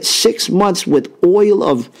 to wit, 6 months with oil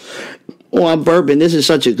of... Oh, I'm burping. This is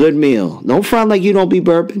such a good meal. Don't frown like you don't be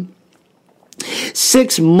burping.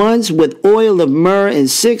 6 months with oil of myrrh, and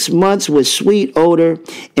 6 months with sweet odor,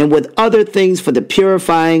 and with other things for the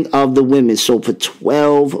purifying of the women. So for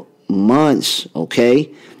 12 months,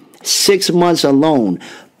 okay? 6 months alone,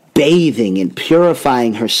 bathing and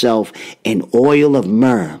purifying herself in oil of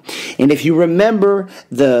myrrh. And if you remember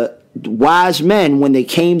the wise men, when they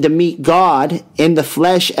came to meet God in the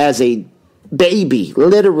flesh as a baby,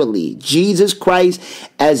 literally, Jesus Christ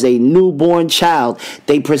as a newborn child,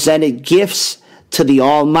 they presented gifts to the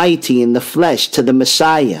Almighty in the flesh, to the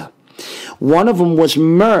Messiah. One of them was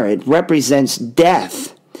myrrh. It represents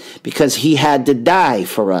death because he had to die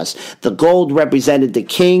for us. The gold represented the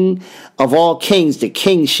king of all kings, the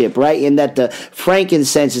kingship, right? And that the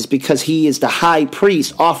frankincense is because he is the high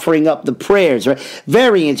priest offering up the prayers, right?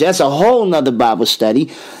 Very interesting. That's a whole nother Bible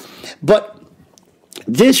study. But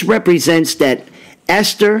this represents that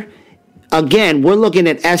Esther, again, we're looking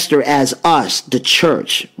at Esther as us, the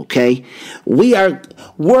church, okay?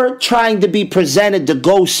 We're trying to be presented to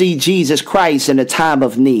go see Jesus Christ in a time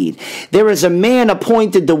of need. There is a man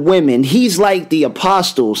appointed to women. He's like the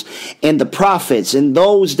apostles and the prophets and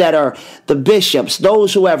those that are the bishops,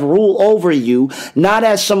 those who have rule over you, not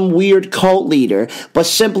as some weird cult leader, but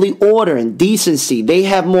simply order and decency. They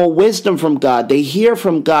have more wisdom from God. They hear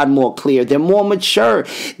from God more clear. They're more mature.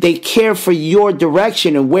 They care for your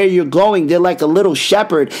direction and where you're going. They're like a little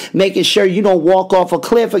shepherd, making sure you don't walk off a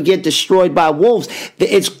cliff or get destroyed by wolves.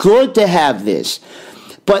 It's good to have this,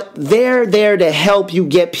 but they're there to help you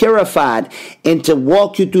get purified and to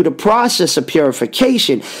walk you through the process of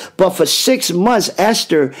purification. But for 6 months,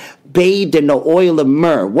 Esther bathed in the oil of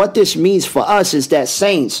myrrh. What this means for us is that,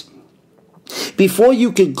 saints, before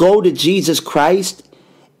you could go to Jesus Christ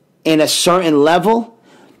in a certain level,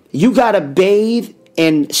 you got to bathe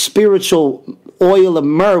in spiritual oil of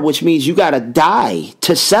myrrh, which means you got to die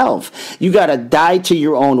to self. You got to die to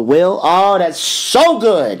your own will. Oh, that's so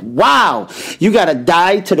good. Wow. You got to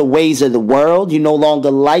die to the ways of the world. You no longer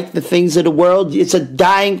like the things of the world. It's a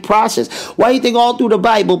dying process. Why do you think all through the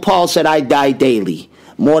Bible, Paul said, I die daily?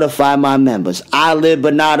 Mortify my members. I live,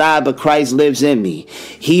 but not I, but Christ lives in me.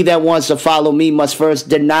 He that wants to follow me must first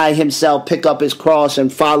deny himself, pick up his cross,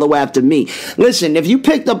 and follow after me. Listen, if you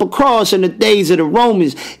picked up a cross in the days of the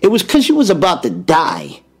Romans, it was because you was about to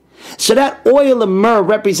die. So that oil of myrrh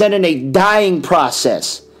represented a dying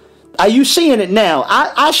process. Are you seeing it now?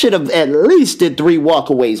 I should have at least did 3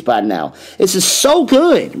 walkaways by now. This is so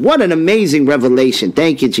good. What an amazing revelation.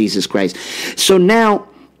 Thank you, Jesus Christ. So now,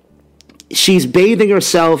 she's bathing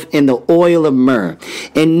herself in the oil of myrrh.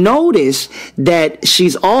 And notice that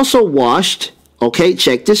she's also washed. Okay,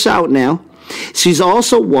 check this out now. She's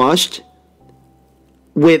also washed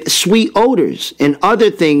with sweet odors and other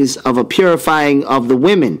things of a purifying of the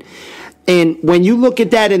women. And when you look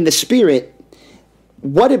at that in the spirit,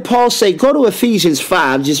 what did Paul say? Go to Ephesians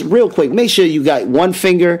 5, just real quick. Make sure you got one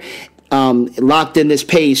finger locked in this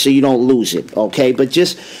page so you don't lose it, okay? But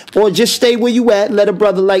just stay where you at. Let a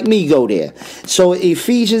brother like me go there. So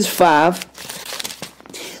Ephesians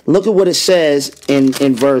 5, look at what it says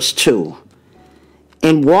in verse 2.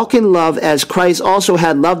 And walk in love as Christ also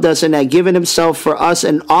had loved us and had given himself for us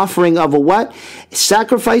an offering of a what?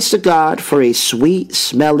 Sacrifice to God for a sweet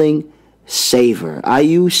smelling savor. Are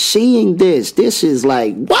you seeing this? This is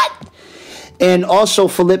like, what? And also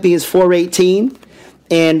Philippians 4:18.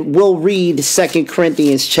 And we'll read 2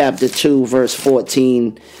 Corinthians chapter 2, verse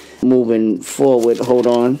 14 Moving forward, hold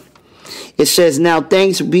on. It says, now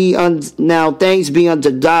thanks be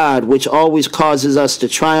unto God, which always causes us to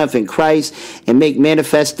triumph in Christ and make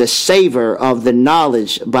manifest the savor of the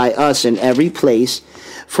knowledge by us in every place.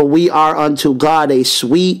 For we are unto God a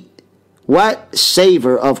sweet,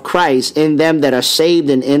 savor of Christ in them that are saved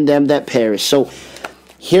and in them that perish. So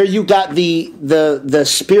here you got the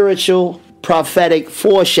spiritual prophetic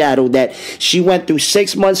foreshadow that she went through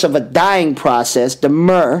 6 months of a dying process, the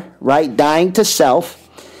myrrh, right? Dying to self.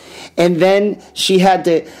 And then she had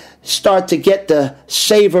to start to get the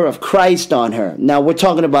savor of Christ on her. Now we're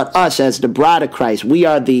talking about us as the bride of Christ. We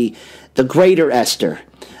are the greater Esther.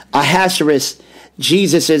 Ahasuerus,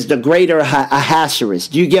 Jesus is the greater Ahasuerus.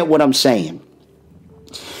 Do you get what I'm saying?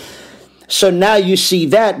 So now you see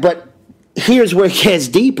that, but here's where it gets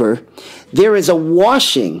deeper. There is a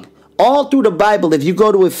washing all through the Bible. If you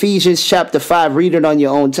go to Ephesians chapter 5, read it on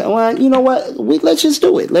your own time. Well, you know what? Let's just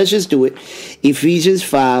do it. Ephesians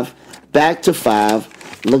 5, back to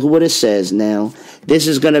 5. Look at what it says now. This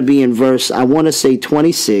is going to be in verse, I want to say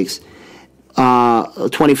 26,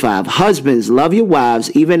 25. Husbands, love your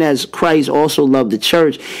wives, even as Christ also loved the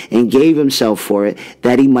church and gave himself for it,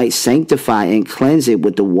 that he might sanctify and cleanse it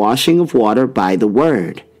with the washing of water by the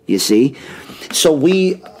word. You see? So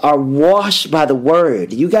we are washed by the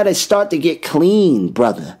word. You got to start to get clean,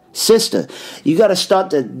 brother, sister. You got to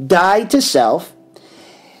start to die to self,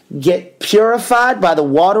 get purified by the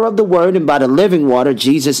water of the word and by the living water.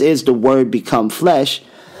 Jesus is the word become flesh.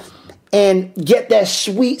 And get that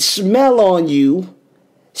sweet smell on you,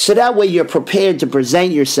 so that way you're prepared to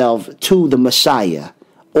present yourself to the Messiah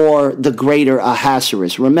or the greater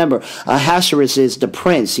Ahasuerus. Remember, Ahasuerus is the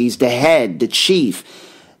prince. He's the head, the chief.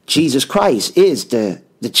 Jesus Christ is the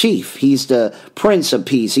chief. He's the Prince of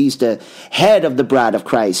Peace. He's the head of the bride of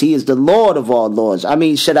Christ. He is the Lord of all lords. I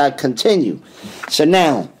mean, should I continue? So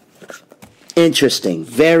now, interesting,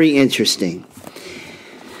 very interesting.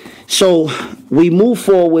 So we move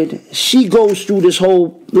forward. She goes through this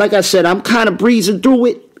whole, like I said, I'm kind of breezing through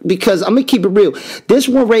it because I'm going to keep it real. This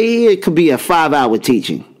one right here could be a 5-hour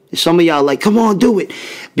teaching. Some of y'all like, come on, do it.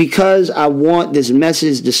 Because I want this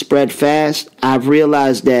message to spread fast, I've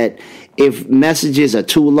realized that if messages are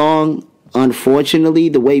too long, unfortunately,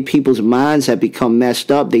 the way people's minds have become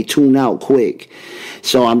messed up, they tune out quick.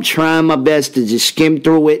 So I'm trying my best to just skim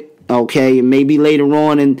through it. Okay, and maybe later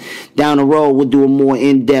on and down the road, we'll do a more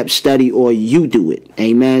in-depth study, or you do it.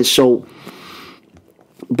 Amen. So,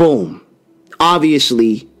 boom.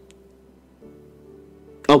 Obviously,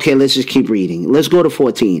 okay, let's just keep reading. Let's go to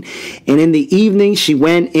 14. And in the evening she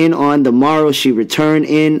went in on the morrow. She returned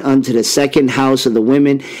in unto the second house of the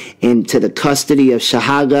women, into the custody of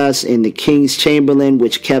Shahagas in the king's chamberlain,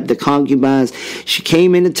 which kept the concubines. She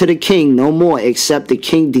came into the king no more, except the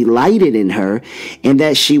king delighted in her, and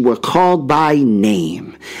that she were called by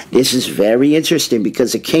name. This is very interesting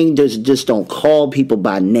because the king just don't call people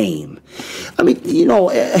by name. I mean, you know,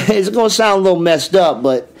 it's going to sound a little messed up,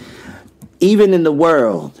 but even in the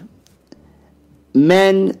world,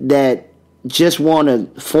 men that just want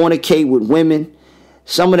to fornicate with women,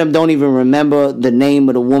 some of them don't even remember the name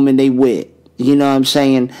of the woman they with. You know what I'm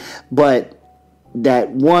saying? But that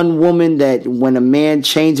one woman that when a man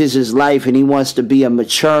changes his life and he wants to be a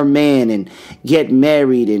mature man and get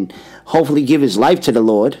married and hopefully give his life to the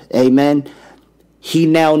Lord, amen, he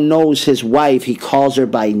now knows his wife. He calls her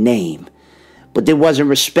by name. But there wasn't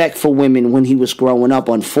respect for women when he was growing up,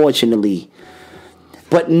 unfortunately.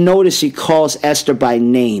 But notice he calls Esther by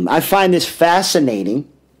name. I find this fascinating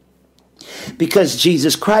because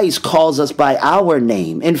Jesus Christ calls us by our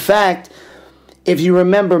name. In fact, if you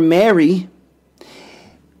remember Mary,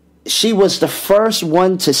 she was the first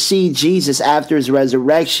one to see Jesus after his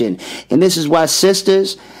resurrection. And this is why,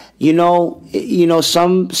 sisters, you know,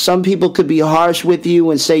 some people could be harsh with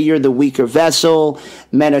you and say you're the weaker vessel.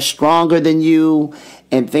 Men are stronger than you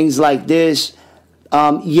and things like this.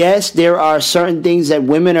 Yes, there are certain things that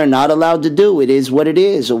women are not allowed to do. It is what it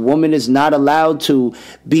is. A woman is not allowed to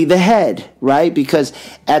be the head, right? Because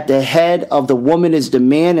at the head of the woman is the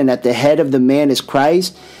man, and at the head of the man is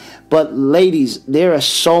Christ. But ladies, there is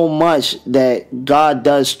so much that God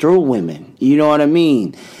does through women. You know what I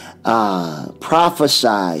mean?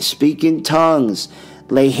 Prophesy, speak in tongues,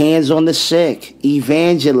 lay hands on the sick,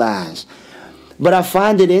 evangelize. But I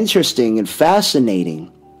find it interesting and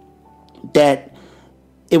fascinating that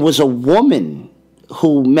it was a woman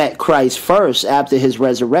who met Christ first after his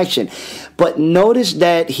resurrection. But notice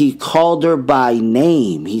that he called her by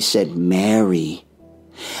name. He said, Mary.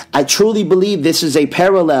 I truly believe this is a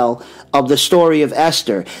parallel of the story of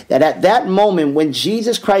Esther, that at that moment when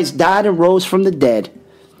Jesus Christ died and rose from the dead,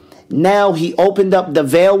 Now he opened up, the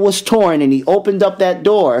veil was torn, and he opened up that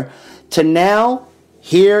door to now,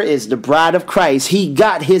 here is the bride of Christ. He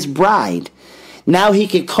got his bride. Now he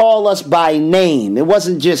could call us by name. It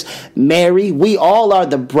wasn't just Mary. We all are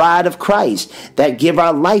the bride of Christ that give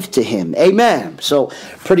our life to him. Amen. So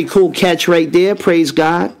pretty cool catch right there. Praise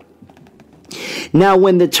God. Now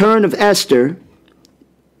when the turn of Esther,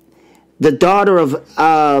 the daughter of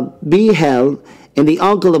Behel, and the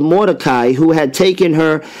uncle of Mordecai, who had taken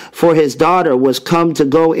her for his daughter, was come to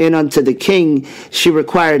go in unto the king, she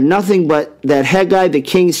required nothing but that Hegai, the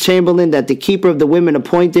king's chamberlain, that the keeper of the women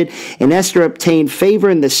appointed, and Esther obtained favor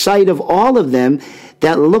in the sight of all of them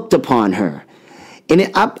that looked upon her.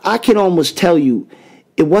 And I can almost tell you,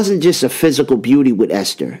 it wasn't just a physical beauty with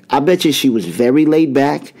Esther. I bet you she was very laid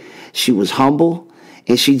back, she was humble,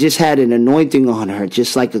 and she just had an anointing on her,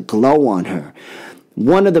 just like a glow on her.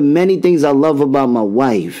 One of the many things I love about my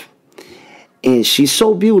wife, and she's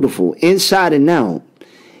so beautiful inside and out,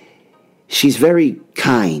 she's very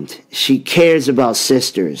kind. She cares about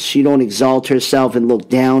sisters. She don't exalt herself and look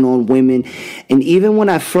down on women. And even when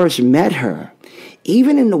I first met her,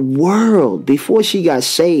 even in the world, before she got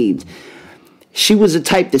saved, she was the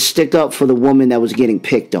type to stick up for the woman that was getting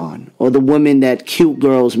picked on, or the woman that cute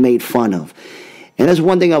girls made fun of. And that's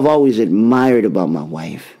one thing I've always admired about my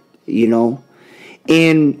wife, you know.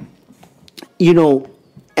 And, you know,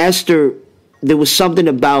 Esther, there was something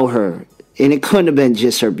about her, and it couldn't have been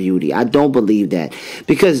just her beauty. I don't believe that.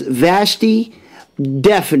 Because Vashti,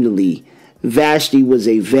 definitely, Vashti was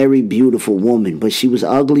a very beautiful woman, but she was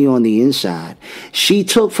ugly on the inside. She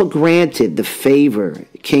took for granted the favor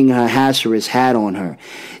King Ahasuerus had on her.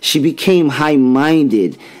 She became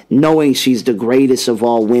high-minded, knowing she's the greatest of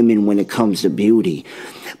all women when it comes to beauty.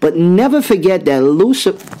 But never forget that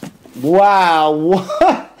Lucifer... Wow,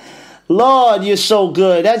 what? Lord, you're so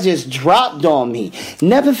good. That just dropped on me.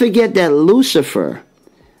 Never forget that Lucifer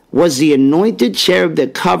was the anointed cherub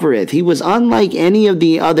that covereth. He was unlike any of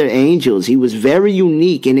the other angels. He was very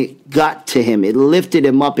unique, and it got to him. It lifted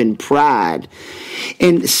him up in pride.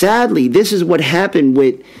 And sadly, this is what happened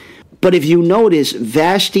with... But if you notice,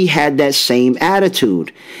 Vashti had that same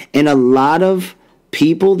attitude. And a lot of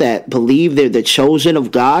people that believe they're the chosen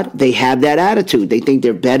of God, they have that attitude. They think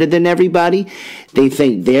they're better than everybody. They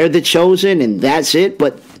think they're the chosen and that's it.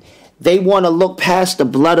 But they want to look past the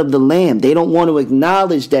blood of the Lamb. They don't want to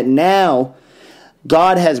acknowledge that now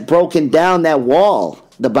God has broken down that wall,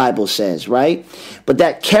 the Bible says, right? But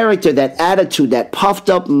that character, that attitude, that puffed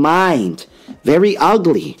up mind, very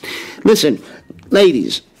ugly. Listen,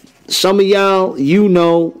 ladies, some of y'all, you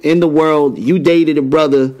know, in the world, you dated a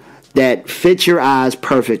brother that fit your eyes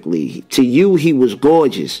perfectly. To you, he was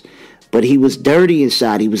gorgeous, but he was dirty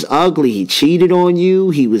inside. He was ugly. He cheated on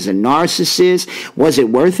you. He was a narcissist. Was it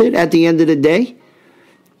worth it at the end of the day?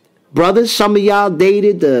 Brothers, some of y'all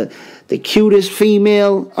dated the cutest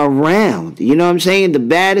female around. You know what I'm saying? The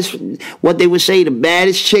baddest, what they would say, the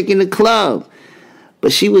baddest chick in the club.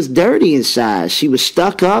 But she was dirty inside. She was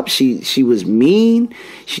stuck up. She was mean.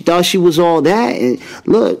 She thought she was all that. And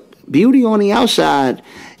look, beauty on the outside,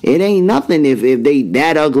 it ain't nothing if they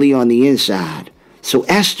that ugly on the inside. So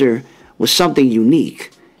Esther was something unique.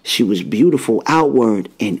 She was beautiful outward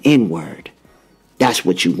and inward. That's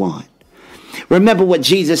what you want. Remember what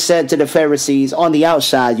Jesus said to the Pharisees, on the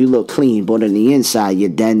outside you look clean, but on the inside you're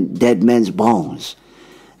dead men's bones.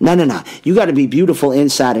 No. You got to be beautiful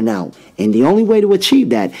inside and out. And the only way to achieve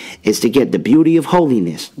that is to get the beauty of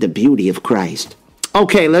holiness, the beauty of Christ.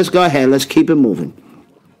 Okay, let's go ahead. Let's keep it moving.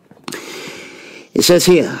 It says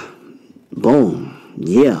here, boom,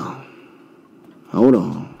 yeah. Hold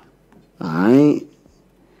on. All right.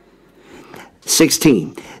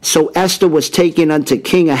 16. So Esther was taken unto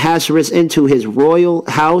King Ahasuerus into his royal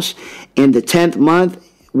house in the 10th month,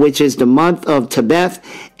 which is the month of Tebeth,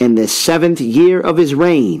 in the 7th year of his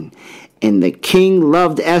reign. And the king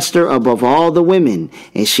loved Esther above all the women,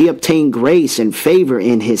 and she obtained grace and favor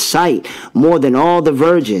in his sight more than all the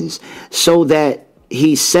virgins, so that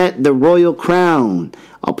he set the royal crown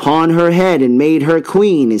upon her head and made her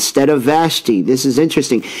queen instead of Vashti. This is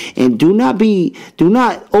interesting. And do not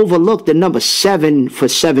overlook the number 7 for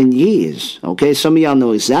 7 years. Okay, some of y'all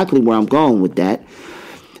know exactly where I'm going with that.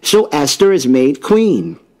 So Esther is made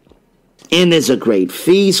queen. And there's a great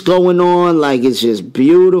feast going on, like it's just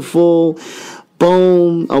beautiful.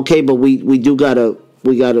 Boom. Okay, but we gotta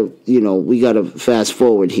fast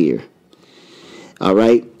forward here. All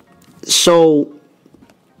right. So,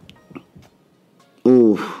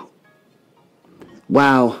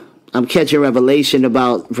 wow, I'm catching revelation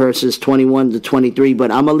about verses 21 to 23, but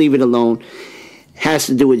I'm gonna leave it alone. Has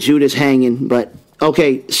to do with Judas hanging, but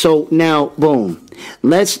Okay, so now, boom.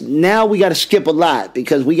 Now we got to skip a lot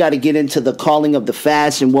because we got to get into the calling of the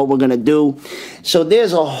fast and what we're going to do. So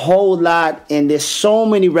there's a whole lot, and there's so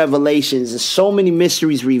many revelations, there's so many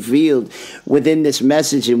mysteries revealed within this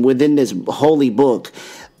message and within this holy book.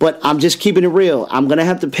 But I'm just keeping it real. I'm going to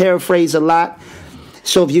have to paraphrase a lot.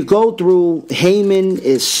 So if you go through, Haman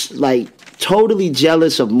is like totally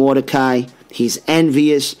jealous of Mordecai. He's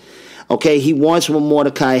envious. Okay, he wants what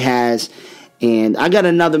Mordecai has. And I got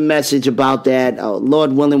another message about that.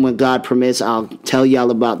 Lord willing, when God permits, I'll tell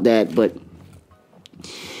y'all about that. But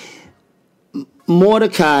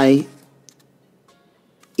Mordecai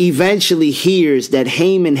eventually hears that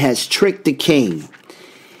Haman has tricked the king.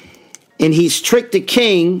 And he's tricked the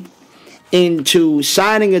king into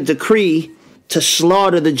signing a decree to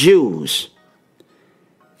slaughter the Jews.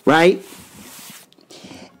 Right?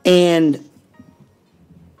 And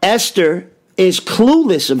Esther is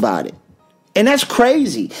clueless about it. And that's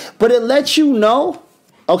crazy. But it lets you know,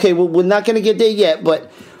 okay, well, we're not going to get there yet,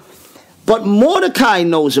 but Mordecai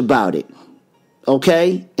knows about it.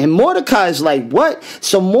 Okay? And Mordecai's like, what?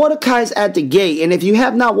 So Mordecai's at the gate. And if you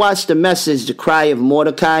have not watched the message, The Cry of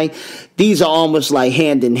Mordecai, these are almost like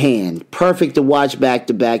hand in hand. Perfect to watch back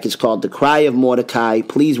to back. It's called The Cry of Mordecai.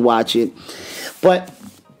 Please watch it. But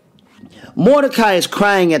Mordecai is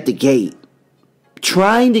crying at the gate,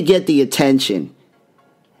 trying to get the attention.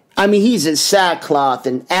 I mean, he's in sackcloth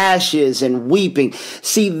and ashes and weeping.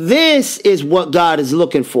 See, this is what God is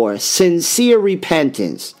looking for. Sincere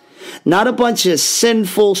repentance. Not a bunch of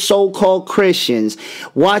sinful so-called Christians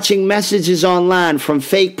watching messages online from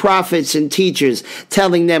fake prophets and teachers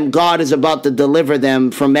telling them God is about to deliver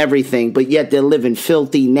them from everything, but yet they're living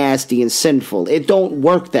filthy, nasty, and sinful. It don't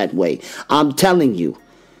work that way. I'm telling you.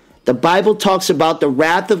 The Bible talks about the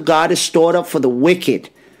wrath of God is stored up for the wicked.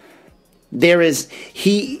 There is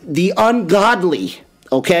the ungodly,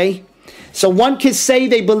 okay? So one can say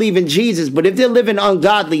they believe in Jesus, but if they're living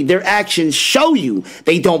ungodly, their actions show you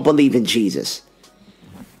they don't believe in Jesus.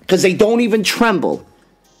 Because they don't even tremble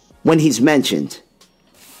when he's mentioned.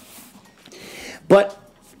 But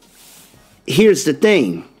here's the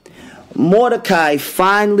thing. Mordecai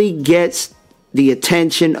finally gets the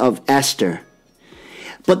attention of Esther.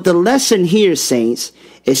 But the lesson here, saints,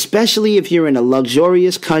 especially if you're in a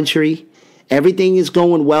luxurious country, everything is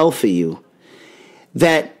going well for you,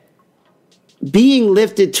 that being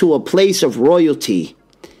lifted to a place of royalty,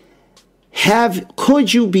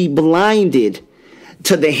 could you be blinded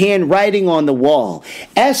to the handwriting on the wall?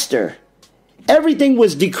 Esther, everything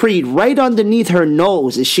was decreed right underneath her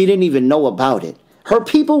nose and she didn't even know about it. Her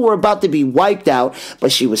people were about to be wiped out,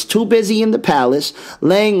 but she was too busy in the palace,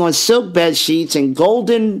 laying on silk bed sheets and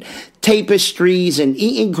golden tapestries and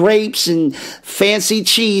eating grapes and fancy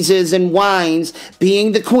cheeses and wines,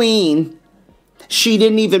 being the queen. She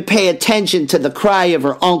didn't even pay attention to the cry of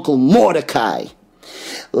her uncle Mordecai.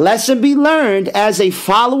 Lesson be learned as a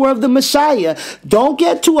follower of the Messiah. Don't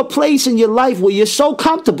get to a place in your life where you're so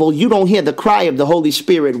comfortable you don't hear the cry of the Holy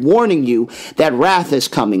Spirit warning you that wrath is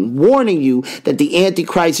coming, warning you that the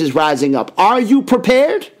Antichrist is rising up. Are you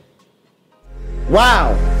prepared?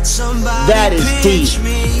 Wow, that is deep.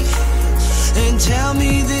 Me and tell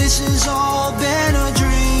me this has all been a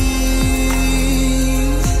dream.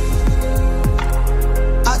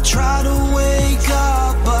 I try to wake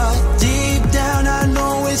up, but deep down I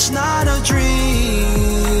know it's not a dream.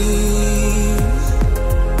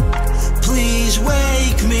 Please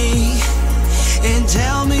wake me and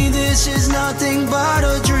tell me this is nothing but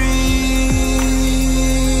a dream.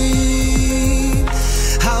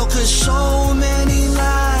 How could so many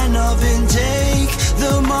line up and take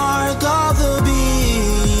the mark of the beast?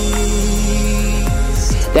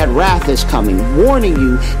 That wrath is coming, warning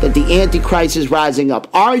you that the Antichrist is rising up.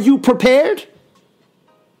 Are you prepared?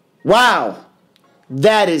 Wow,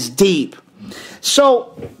 that is deep.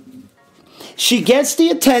 So, she gets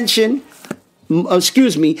the attention,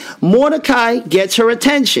 Mordecai gets her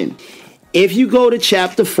attention. If you go to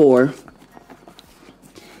chapter 4,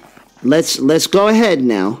 let's go ahead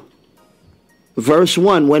now. Verse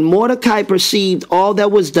 1, when Mordecai perceived all that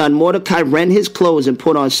was done, Mordecai rent his clothes and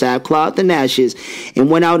put on sackcloth and ashes and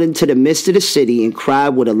went out into the midst of the city and cried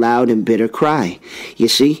with a loud and bitter cry. You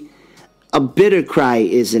see, a bitter cry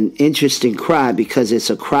is an interesting cry because it's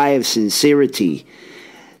a cry of sincerity.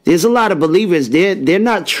 There's a lot of believers, they're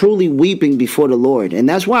not truly weeping before the Lord. And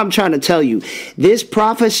that's why I'm trying to tell you, this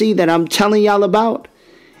prophecy that I'm telling y'all about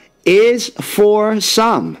is for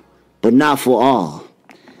some, but not for all.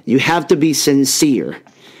 You have to be sincere.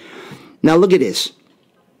 Now look at this.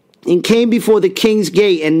 And came before the king's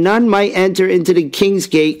gate, and none might enter into the king's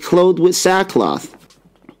gate clothed with sackcloth.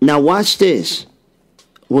 Now watch this.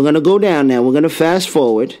 We're going to go down now. We're going to fast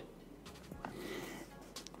forward.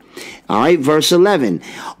 All right, verse 11.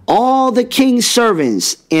 All the king's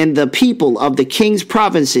servants and the people of the king's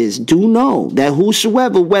provinces do know that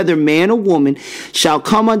whosoever, whether man or woman, shall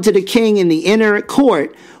come unto the king in the inner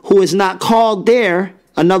court, who is not called there,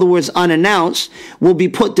 in other words, unannounced, will be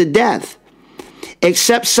put to death,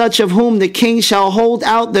 except such of whom the king shall hold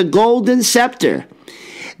out the golden scepter,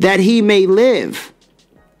 that he may live.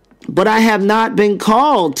 But I have not been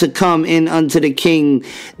called to come in unto the king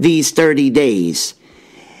these 30 days.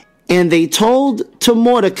 And they told to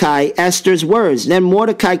Mordecai Esther's words. Then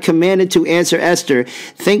Mordecai commanded to answer Esther,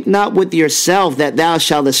 think not with yourself that thou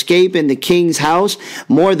shalt escape in the king's house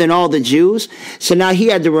more than all the Jews. So now he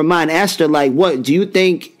had to remind Esther, like, what, do you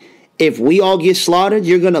think if we all get slaughtered,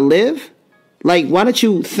 you're going to live? Like, why don't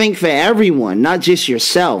you think for everyone, not just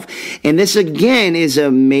yourself? And this, again, is an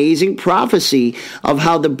amazing prophecy of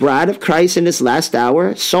how the bride of Christ in this last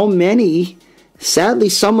hour, so many, sadly,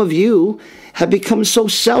 some of you, have become so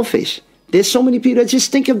selfish. There's so many people that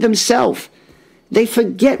just think of themselves. They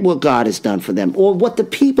forget what God has done for them or what the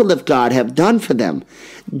people of God have done for them.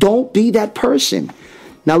 Don't be that person.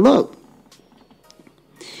 Now look.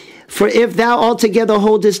 For if thou altogether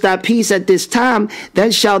holdest thy peace at this time,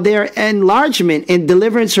 then shall their enlargement and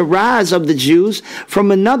deliverance arise of the Jews from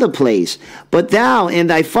another place. But thou and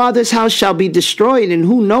thy father's house shall be destroyed, and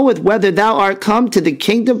who knoweth whether thou art come to the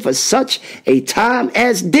kingdom for such a time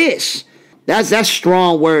as this? That's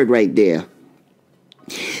strong word right there.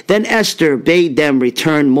 Then Esther bade them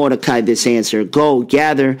return Mordecai this answer. Go,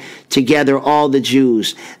 gather together all the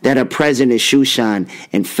Jews that are present in Shushan,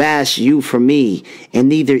 and fast you for me, and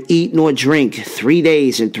neither eat nor drink 3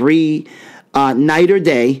 days and 3 night or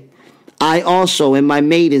day. I also and my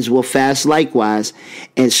maidens will fast likewise,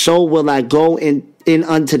 and so will I go in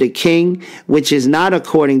unto the king, which is not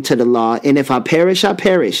according to the law, and if I perish, I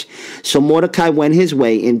perish. So Mordecai went his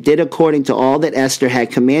way and did according to all that Esther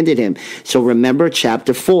had commanded him. So remember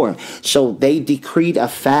chapter 4. So they decreed a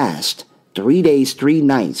fast, 3 days, 3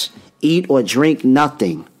 nights, eat or drink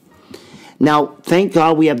nothing. Now, thank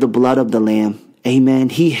God we have the blood of the Lamb. Amen.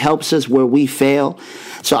 He helps us where we fail.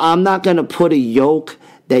 So I'm not going to put a yoke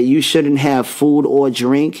that you shouldn't have food or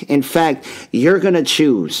drink. In fact, you're going to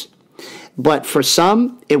choose. But for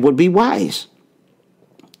some, it would be wise,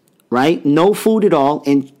 right? No food at all,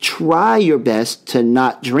 and try your best to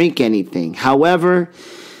not drink anything. However,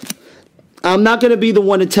 I'm not going to be the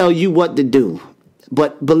one to tell you what to do.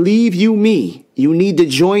 But believe you me, you need to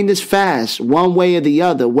join this fast one way or the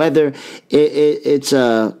other, whether it's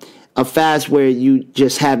a fast where you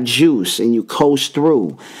just have juice and you coast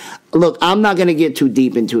through. Look, I'm not going to get too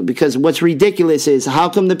deep into it because what's ridiculous is how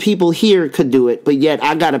come the people here could do it, but yet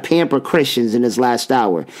I got to pamper Christians in this last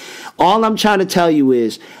hour. All I'm trying to tell you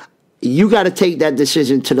is you got to take that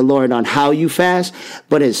decision to the Lord on how you fast.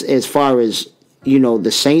 But as far as, you know, the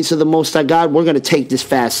saints of the Most High God, we're going to take this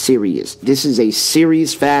fast serious. This is a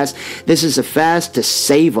serious fast. This is a fast to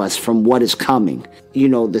save us from what is coming. You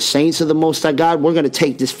know, the saints of the Most High God, we're going to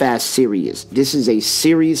take this fast serious. This is a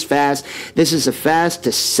serious fast. This is a fast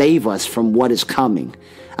to save us from what is coming.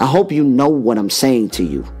 I hope you know what I'm saying to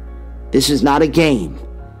you. This is not a game.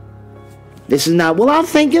 This is not, well, I'll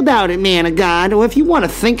think about it, man of God. Or if you want to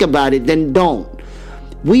think about it, then don't.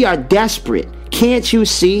 We are desperate. Can't you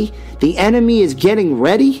see? The enemy is getting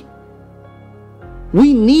ready.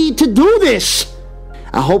 We need to do this.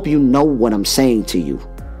 I hope you know what I'm saying to you.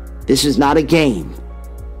 This is not a game.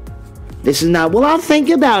 This is not, well, I'll think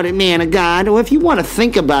about it, man of God. Or if you want to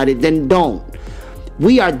think about it, then don't.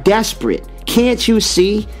 We are desperate. Can't you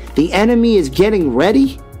see? The enemy is getting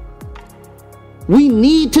ready. We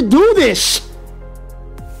need to do this.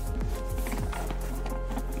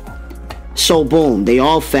 So boom, they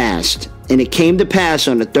all fast. And it came to pass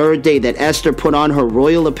on the 3rd day that Esther put on her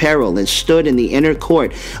royal apparel and stood in the inner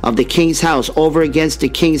court of the king's house over against the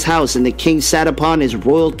king's house. And the king sat upon his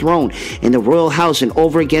royal throne in the royal house and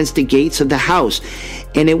over against the gates of the house.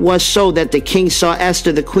 And it was so that the king saw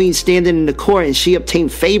Esther, the queen, standing in the court, and she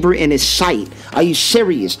obtained favor in his sight. Are you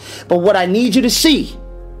serious? But what I need you to see,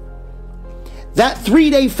 that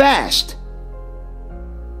 3-day fast,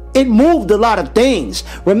 it moved a lot of things.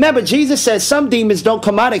 Remember, Jesus said some demons don't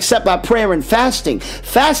come out except by prayer and fasting.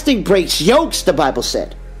 Fasting breaks yokes, the Bible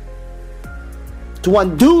said, to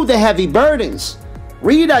undo the heavy burdens.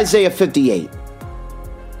 Read Isaiah 58.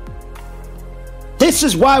 This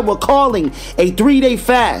is why we're calling a 3-day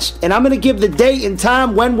fast. And I'm going to give the date and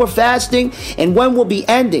time when we're fasting and when we'll be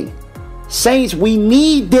ending. Saints, we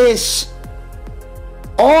need this.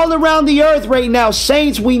 All around the earth right now,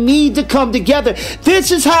 saints, we need to come together.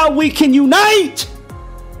 This is how we can unite,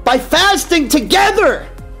 by fasting together.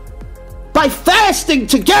 by fasting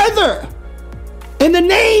together in the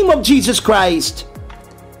name of Jesus Christ.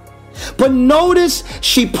 But notice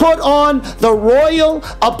she put on the royal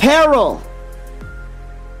apparel.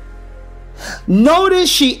 Notice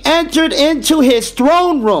she entered into his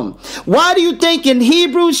throne room. Why do you think in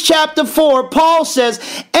Hebrews chapter 4, Paul says,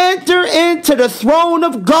 enter into the throne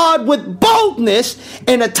of God with boldness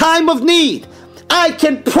in a time of need? I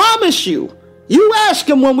can promise you, you ask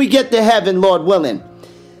him when we get to heaven, Lord willing.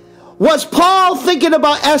 Was Paul thinking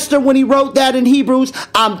about Esther when he wrote that in Hebrews?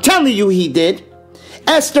 I'm telling you he did.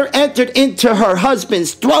 Esther entered into her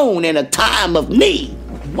husband's throne in a time of need.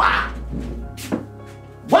 Wow.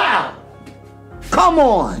 Wow. Come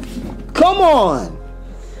on. Come on.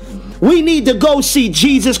 We need to go see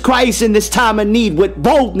Jesus Christ in this time of need with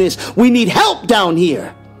boldness. We need help down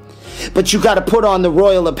here. But you got to put on the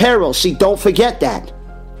royal apparel. See, don't forget that.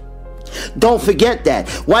 Don't forget that.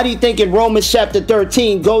 Why do you think in Romans chapter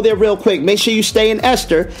 13, go there real quick. Make sure you stay in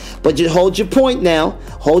Esther, but just hold your point now.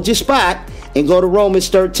 Hold your spot and go to Romans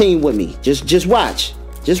 13 with me. Just watch.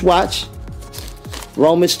 Just watch.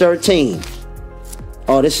 Romans 13.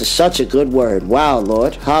 Oh, this is such a good word. Wow,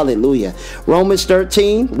 Lord. Hallelujah. Romans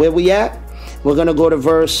 13, where we at? We're going to go to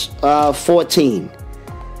verse 14.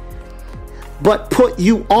 But put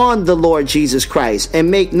you on the Lord Jesus Christ,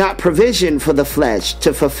 and make not provision for the flesh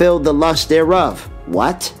to fulfill the lust thereof.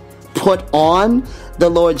 What? Put on the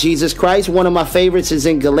Lord Jesus Christ. One of my favorites is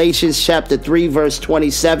in Galatians chapter 3, verse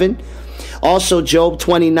 27. Also Job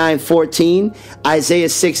 29:14, Isaiah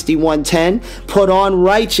 61:10. Put on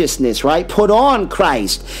righteousness, right? Put on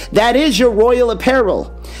Christ. That is your royal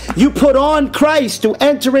apparel. You put on Christ to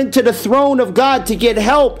enter into the throne of God to get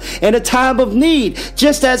help in a time of need.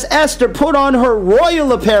 Just as Esther put on her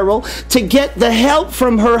royal apparel to get the help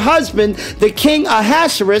from her husband, the king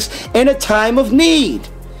Ahasuerus, in a time of need.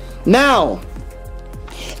 Now,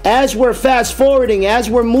 as we're fast forwarding, as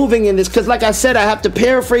we're moving in this, because like I said, I have to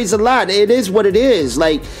paraphrase a lot. It is what it is.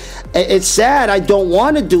 Like, it's sad. I don't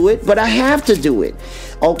want to do it, but I have to do it.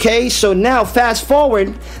 Okay, so now fast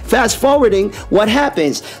forwarding, what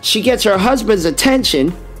happens? She gets her husband's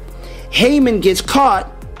attention. Haman gets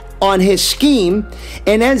caught on his scheme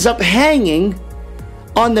and ends up hanging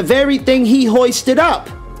on the very thing he hoisted up.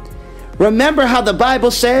 Remember how the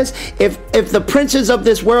Bible says, if the princes of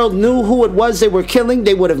this world knew who it was they were killing,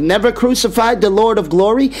 they would have never crucified the Lord of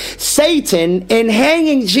glory. Satan, in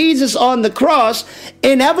hanging Jesus on the cross,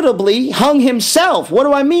 inevitably hung himself. What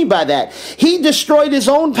do I mean by that? He destroyed his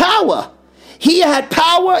own power. He had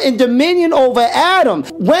power and dominion over Adam.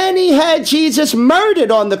 When he had Jesus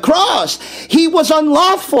murdered on the cross, he was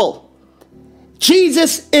unlawful.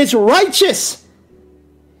 Jesus is righteous.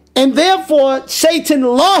 And therefore, Satan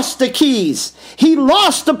lost the keys. He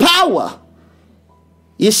lost the power.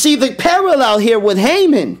 You see the parallel here with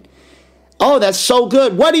Haman. Oh, that's so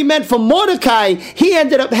good. What he meant for Mordecai, he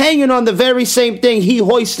ended up hanging on the very same thing he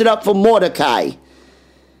hoisted up for Mordecai.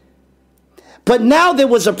 But now there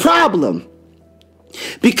was a problem.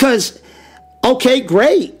 Because, okay,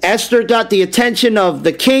 great. Esther got the attention of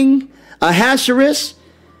the king Ahasuerus,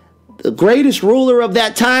 the greatest ruler of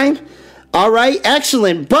that time. All right,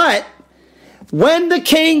 excellent. But when the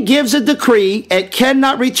king gives a decree, it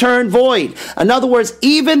cannot return void. In other words,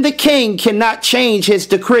 even the king cannot change his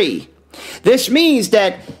decree. This means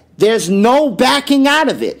that there's no backing out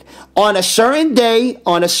of it. On a certain day,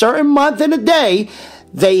 on a certain month and a day,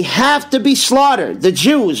 they have to be slaughtered. The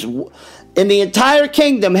Jews in the entire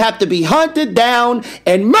kingdom have to be hunted down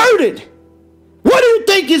and murdered. What do you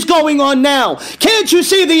think is going on now? Can't you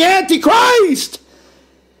see the Antichrist?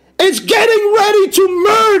 It's getting ready to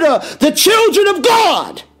murder the children of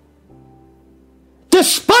God.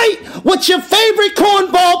 Despite what your favorite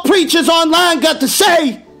cornball preachers online got to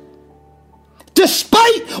say.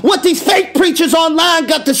 Despite what these fake preachers online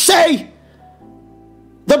got to say.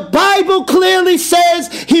 The Bible clearly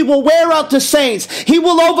says he will wear out the saints. He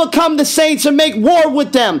will overcome the saints and make war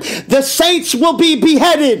with them. The saints will be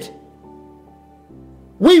beheaded.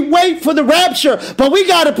 We wait for the rapture, but we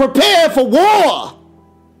got to prepare for war.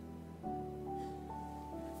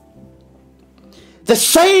 The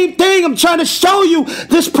same thing I'm trying to show you,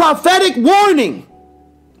 this prophetic warning.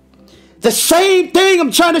 The same thing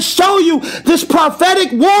I'm trying to show you, this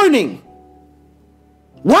prophetic warning.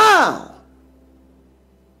 Wow.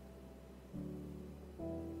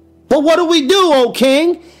 But what do we do, O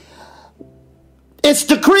king? It's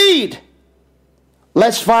decreed.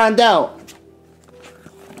 Let's find out.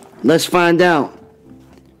 Let's find out.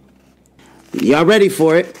 Y'all ready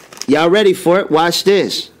for it? Y'all ready for it? Watch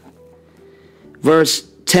this. Verse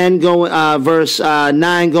 10 going, verse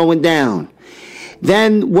 9 going down.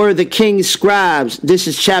 Then were the king's scribes, this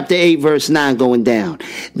is chapter 8, verse 9 going down.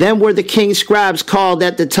 Then were the king's scribes called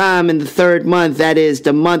at the time in the 3rd month, that is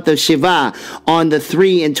the month of Shiva, on the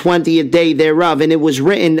 23rd day thereof. And it was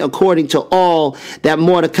written according to all that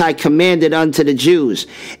Mordecai commanded unto the Jews,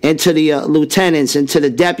 and to the lieutenants, and to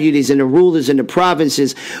the deputies, and the rulers in the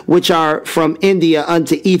provinces, which are from India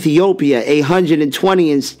unto Ethiopia,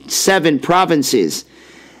 127 provinces.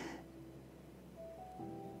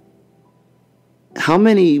 How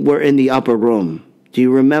many were in the upper room? Do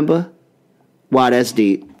you remember? Wow, that's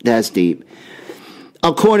deep. That's deep.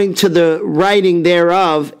 According to the writing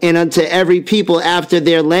thereof, and unto every people after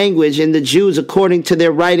their language, and the Jews according to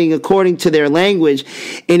their writing, according to their language.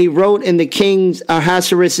 And he wrote in the king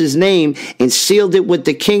Ahasuerus' name, and sealed it with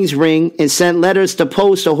the king's ring, and sent letters to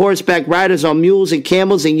post to horseback riders on mules and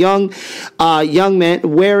camels and young men,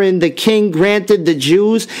 wherein the king granted the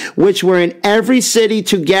Jews which were in every city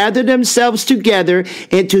to gather themselves together,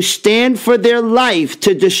 and to stand for their life,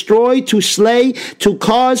 to destroy, to slay, to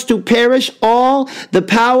cause to perish all the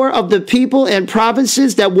power of the people and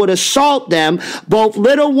provinces that would assault them, both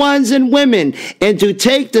little ones and women, and to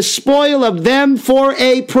take the spoil of them for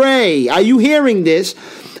a prey. Are you hearing this?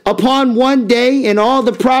 Upon one day in all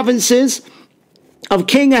the provinces of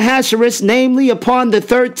King Ahasuerus, namely upon the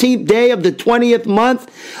 13th day of the 20th month,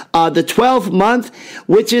 the 12th month,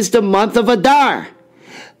 which is the month of Adar.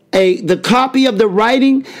 The copy of the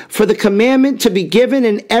writing for the commandment to be given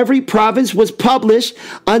in every province was published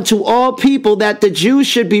unto all people, that the Jews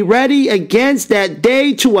should be ready against that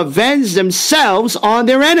day to avenge themselves on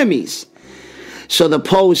their enemies. So the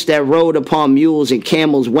post that rode upon mules and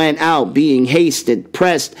camels went out, being hasted,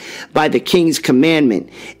 pressed by the king's commandment,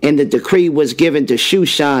 and the decree was given to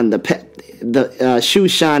Shushan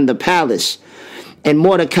the palace. And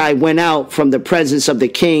Mordecai went out from the presence of the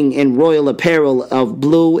king in royal apparel of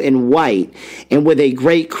blue and white, and with a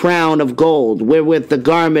great crown of gold, wherewith the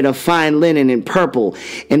garment of fine linen and purple.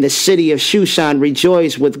 And the city of Shushan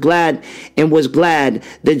rejoiced with glad, and was glad.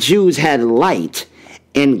 The Jews had light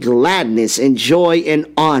and gladness and joy and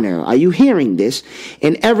honor. Are you hearing this?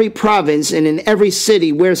 In every province and in every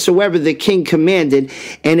city wheresoever the king commanded,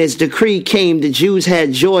 and his decree came, the Jews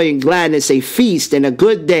had joy and gladness, a feast and a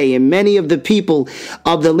good day. And many of the people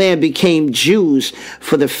of the land became Jews,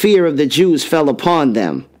 for the fear of the Jews fell upon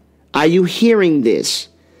them. Are you hearing this?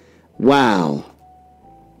 Wow.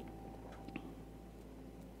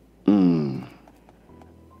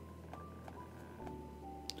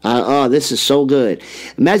 This is so good.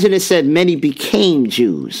 Imagine it said many became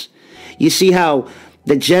Jews. You see how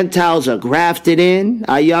the Gentiles are grafted in?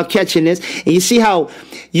 Are y'all catching this? And you see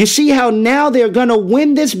how now they're going to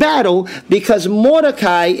win this battle because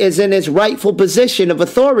Mordecai is in his rightful position of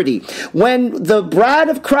authority. When the bride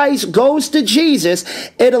of Christ goes to Jesus,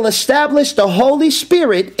 it'll establish the Holy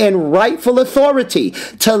Spirit in rightful authority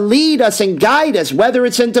to lead us and guide us, whether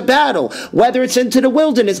it's into battle, whether it's into the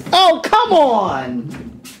wilderness. Oh, come on.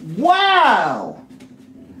 Wow.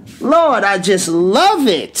 Lord, I just love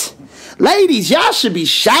it. Ladies, y'all should be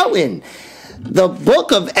shouting. The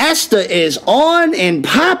book of Esther is on and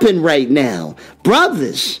popping right now.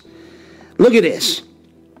 Brothers, look at this.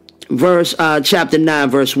 Chapter 9,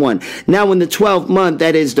 verse 1. Now in the 12th month,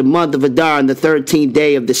 that is the month of Adar, on the 13th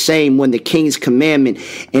day of the same, when the king's commandment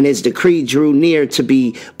and his decree drew near to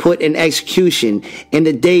be put in execution, in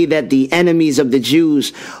the day that the enemies of the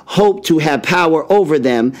Jews hoped to have power over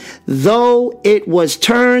them, though it was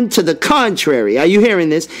turned to the contrary. Are you hearing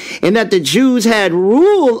this? And that the Jews had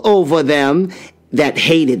rule over them that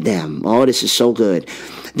hated them. Oh, this is so good.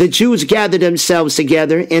 The Jews gathered themselves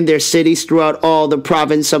together in their cities throughout all the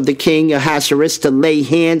province of the king Ahasuerus to lay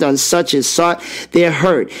hand on such as sought their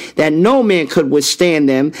hurt, that no man could withstand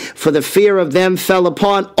them, for the fear of them fell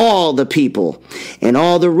upon all the people. And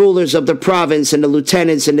all the rulers of the province and the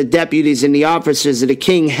lieutenants and the deputies and the officers of the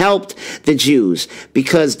king helped the Jews,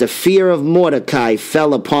 because the fear of Mordecai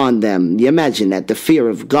fell upon them. You imagine that, the fear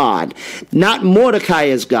of God. Not Mordecai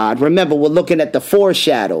as God. Remember, we're looking at the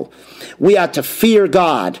foreshadow. We are to fear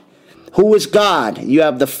God. Who is God? You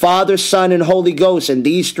have the Father, Son, and Holy Ghost, and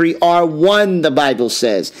these three are one, the Bible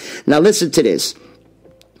says. Now listen to this.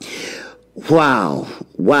 Wow.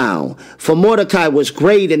 For Mordecai was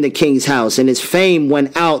great in the king's house, and his fame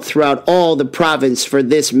went out throughout all the province. For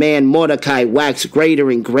this man Mordecai waxed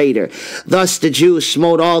greater and greater. Thus the Jews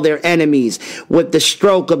smote all their enemies with the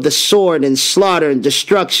stroke of the sword, and slaughter and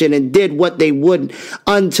destruction, and did what they would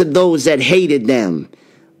unto those that hated them.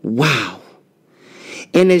 Wow.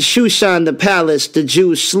 And in Shushan the palace, the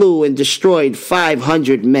Jews slew and destroyed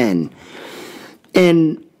 500 men.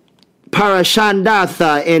 And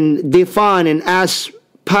Parashandatha and Diphan and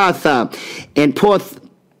Patha, and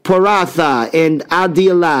Poratha, and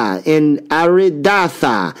Adila, and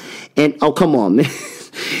Aridatha, and, oh, come on, man.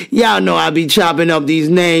 Y'all know I be chopping up these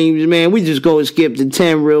names, man. We just go and skip to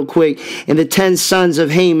 10 real quick. And the 10 sons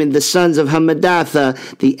of Haman, the sons of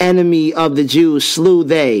Hammedatha, the enemy of the Jews, slew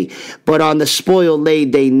they, but on the spoil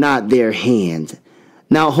laid they not their hand.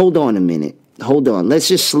 Now, hold on a minute. Hold on. Let's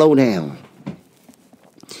just slow down.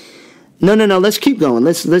 No. Let's keep going.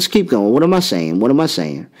 Let's keep going. What am I saying?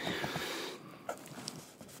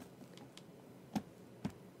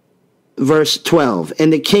 Verse 12,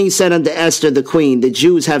 and the king said unto Esther the queen, the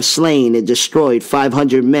Jews have slain and destroyed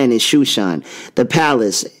 500 men in Shushan, the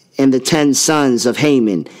palace, and the 10 sons of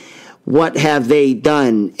Haman. What have they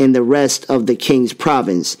done in the rest of the king's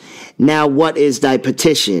province? Now what is thy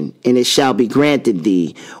petition? And it shall be granted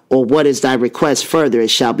thee. Or what is thy request further? It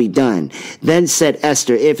shall be done. Then said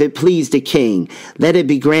Esther, if it please the king, let it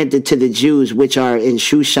be granted to the Jews which are in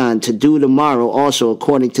Shushan to do tomorrow also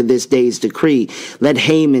according to this day's decree. Let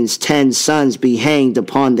Haman's 10 sons be hanged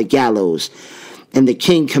upon the gallows. And the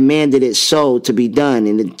king commanded it so to be done.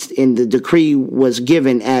 And the decree was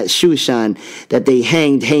given at Shushan that they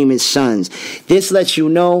hanged Haman's sons. This lets you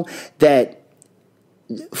know that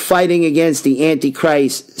fighting against the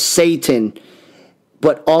Antichrist, Satan,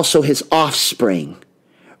 but also his offspring,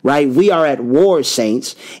 right? We are at war,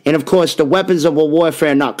 saints. And of course, the weapons of our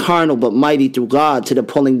warfare are not carnal, but mighty through God to the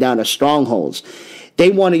pulling down of strongholds. They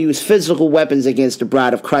want to use physical weapons against the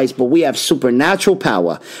bride of Christ, but we have supernatural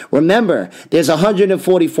power. Remember, there's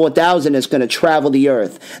 144,000 that's going to travel the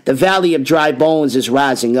earth. The valley of dry bones is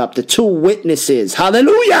rising up. The 2 witnesses.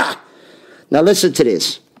 Hallelujah! Now listen to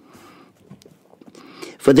this.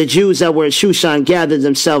 For the Jews that were at Shushan gathered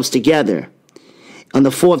themselves together on the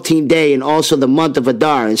 14th day and also the month of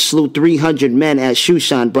Adar and slew 300 men at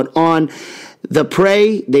Shushan. But on the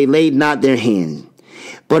prey they laid not their hand.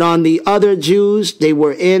 But on the other Jews, they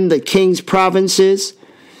were in the king's provinces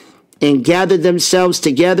and gathered themselves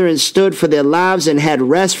together and stood for their lives and had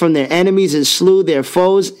rest from their enemies and slew their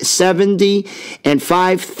foes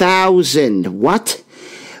 75,000. What?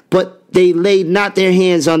 But they laid not their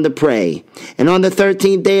hands on the prey. And on the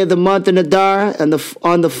 13th day of the month in Adar, and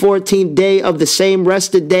on the 14th day of the same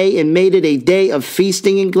rested day, and made it a day of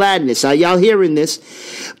feasting and gladness. Are y'all hearing this?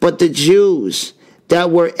 But the Jews that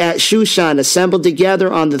were at Shushan assembled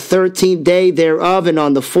together on the 13th day thereof, and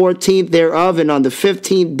on the 14th thereof, and on the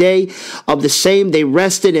 15th day of the same they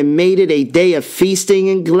rested and made it a day of feasting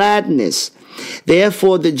and gladness.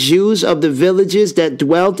 Therefore the Jews of the villages that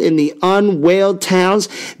dwelt in the unwalled towns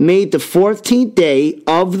made the 14th day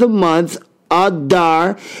of the month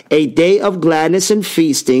Adar a day of gladness and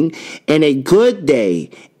feasting, and a good day,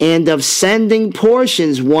 and of sending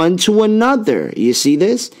portions one to another. You see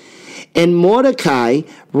this? And Mordecai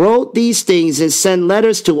wrote these things and sent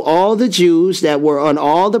letters to all the Jews that were on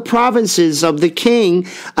all the provinces of the king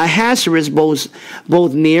Ahasuerus,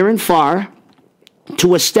 both near and far,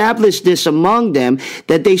 to establish this among them,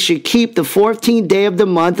 that they should keep the 14th day of the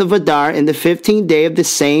month of Adar and the 15th day of the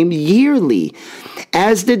same yearly,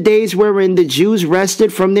 as the days wherein the Jews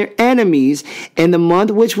rested from their enemies, and the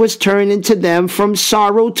month which was turned into them from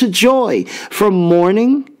sorrow to joy, from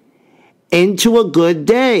mourning into a good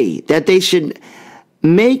day, that they should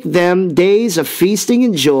make them days of feasting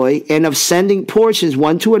and joy, and of sending portions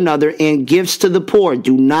one to another, and gifts to the poor.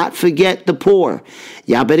 Do not forget the poor.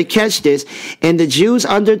 Y'all better catch this. And the Jews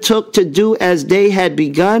undertook to do as they had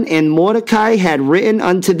begun, and Mordecai had written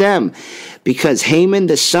unto them, because Haman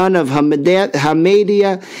the son of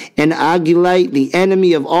Hamadiah and Agilite, the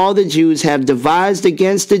enemy of all the Jews, have devised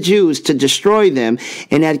against the Jews to destroy them,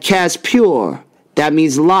 and had cast Pur, that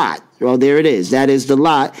means Lot. Oh, there it is. That is the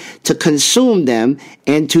lot, to consume them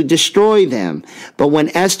and to destroy them. But when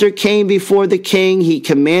Esther came before the king, he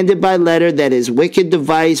commanded by letter that his wicked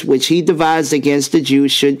device, which he devised against the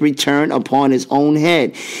Jews, should return upon his own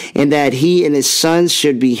head, and that he and his sons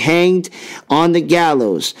should be hanged on the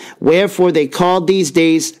gallows. Wherefore they called these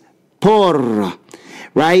days Pur,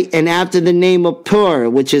 right? And after the name of Pur,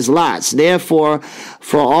 which is lots. Therefore,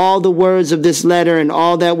 for all the words of this letter and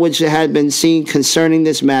all that which had been seen concerning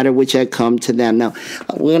this matter which had come to them. Now,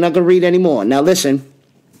 we're not going to read anymore. Now, listen.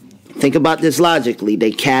 Think about this logically.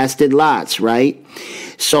 They casted lots, right?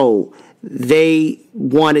 So, they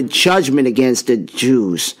wanted judgment against the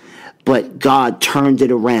Jews. but God turned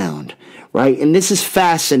it around, right? And this is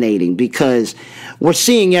fascinating because we're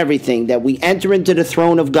seeing everything, that we enter into the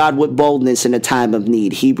throne of God with boldness in a time of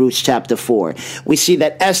need. Hebrews chapter 4. We see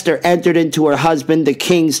that Esther entered into her husband, the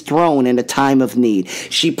king's throne, in a time of need.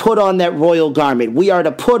 She put on that royal garment. We are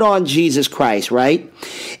to put on Jesus Christ, right?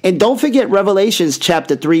 And don't forget Revelations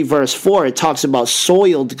chapter 3, verse 4. It talks about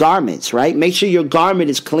soiled garments, right? Make sure your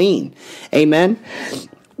garment is clean. Amen.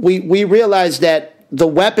 We realize that the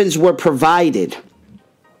weapons were provided,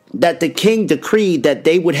 that the king decreed that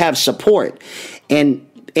they would have support, and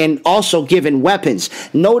also given weapons.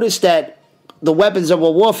 Notice that the weapons of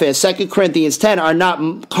our warfare, 2 Corinthians 10, are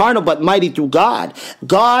not carnal but mighty through God.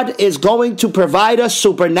 God is going to provide us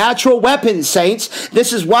supernatural weapons, saints.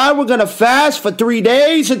 This is why we're going to fast for 3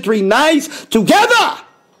 days and 3 nights together.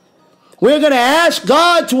 We're going to ask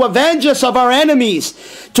God to avenge us of our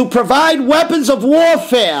enemies, to provide weapons of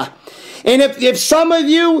warfare. And if some of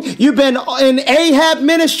you've been in Ahab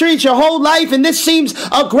ministries your whole life and this seems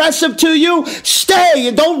aggressive to you, stay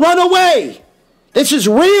and don't run away. This is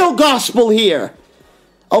real gospel here.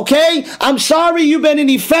 Okay? I'm sorry you've been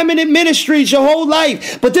in effeminate ministries your whole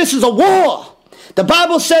life, but this is a war. The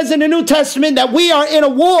Bible says in the New Testament that we are in a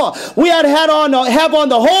war. We ought to have on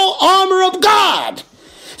the whole armor of God.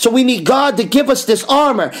 So we need God to give us this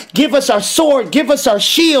armor, give us our sword, give us our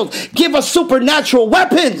shield, give us supernatural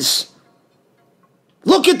weapons.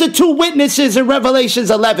 Look at the 2 witnesses in Revelations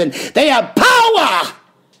 11. They have power,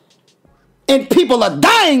 and people are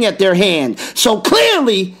dying at their hand. So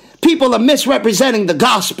clearly, people are misrepresenting the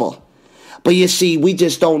gospel. But you see, we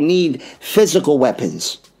just don't need physical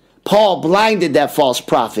weapons. Paul blinded that false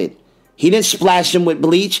prophet. He didn't splash him with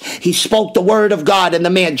bleach. He spoke the word of God, and the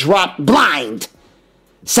man dropped blind.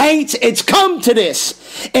 Saints, it's come to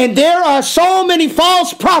this. And there are so many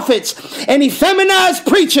false prophets and effeminized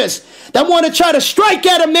preachers that want to try to strike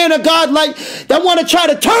at a man of God, that want to try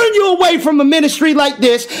to turn you away from a ministry like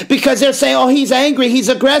this because they're saying, oh, he's angry, he's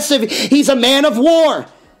aggressive, he's a man of war.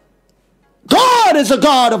 God is a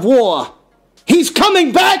God of war. He's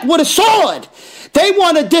coming back with a sword. They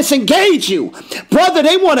want to disengage you. Brother,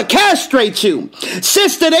 they want to castrate you.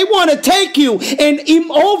 Sister, they want to take you and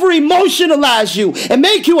over-emotionalize you and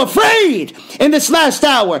make you afraid in this last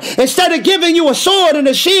hour. Instead of giving you a sword and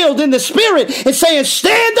a shield in the spirit and saying,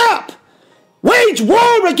 stand up. Wage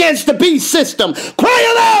war against the beast system.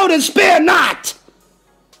 Cry aloud and spare not.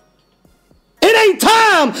 It ain't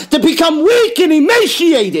time to become weak and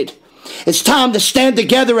emaciated. It's time to stand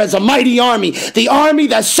together as a mighty army. The army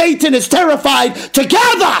that Satan is terrified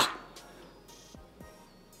together.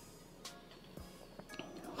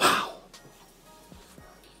 Wow.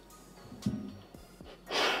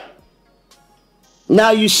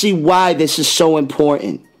 Now you see why this is so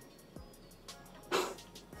important.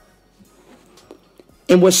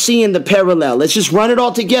 And we're seeing the parallel. Let's just run it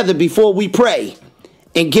all together before we pray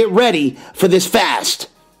and get ready for this fast.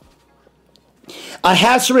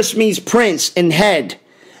 Ahasuerus means prince and head.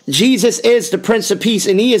 Jesus is the Prince of Peace,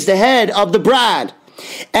 and he is the head of the bride.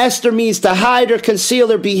 Esther means to hide or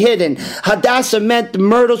conceal or be hidden. Hadassah meant the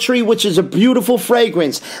myrtle tree, which is a beautiful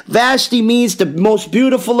fragrance. Vashti means the most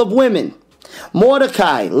beautiful of women.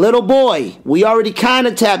 Mordecai, little boy. We already kind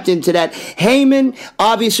of tapped into that. Haman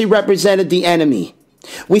obviously represented the enemy.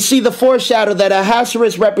 We see the foreshadow that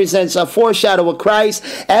Ahasuerus represents a foreshadow of Christ.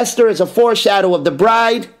 Esther is a foreshadow of the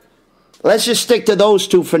bride. Let's just stick to those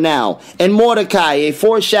two for now. And Mordecai, a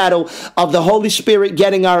foreshadow of the Holy Spirit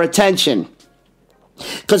getting our attention.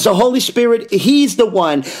 Because the Holy Spirit, he's the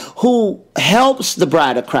one who helps the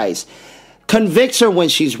bride of Christ, convicts her when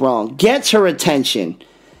she's wrong, gets her attention,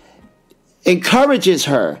 encourages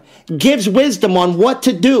her, gives wisdom on what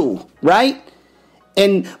to do, right?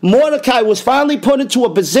 And Mordecai was finally put into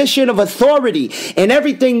a position of authority, and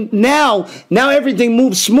everything now everything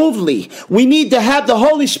moves smoothly. We need to have the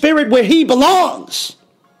Holy Spirit where he belongs.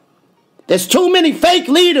 There's too many fake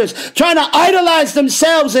leaders trying to idolize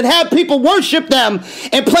themselves and have people worship them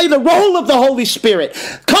and play the role of the Holy Spirit.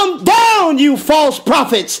 Come down, you false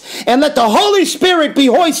prophets, and let the Holy Spirit be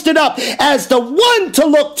hoisted up as the one to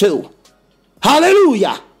look to.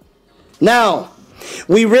 Hallelujah. Now,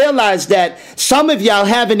 we realize that some of y'all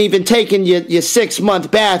haven't even taken your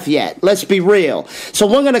 6-month bath yet. Let's be real. So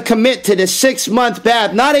we're going to commit to this 6-month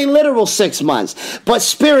bath, not a literal 6 months, but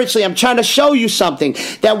spiritually. I'm trying to show you something,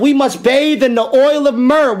 that we must bathe in the oil of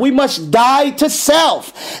myrrh. We must die to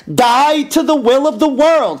self, die to the will of the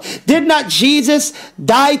world. Did not Jesus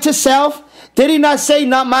die to self? Did he not say,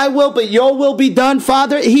 not my will, but your will be done,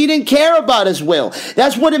 Father? He didn't care about his will.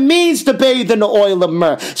 That's what it means to bathe in the oil of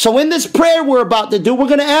myrrh. So in this prayer we're about to do, we're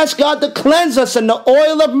going to ask God to cleanse us in the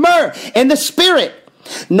oil of myrrh and the Spirit.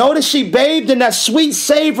 Notice she bathed in that sweet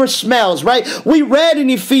savor smells, right? We read in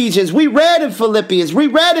Ephesians, we read in Philippians, we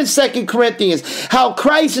read in 2 Corinthians how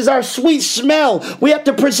Christ is our sweet smell. We have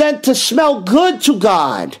to present to smell good to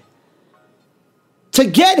God, to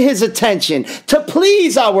get his attention, to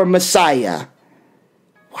please our Messiah.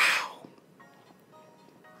 Wow.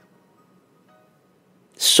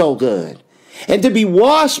 So good. And to be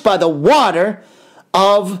washed by the water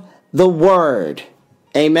of the word.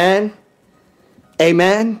 Amen.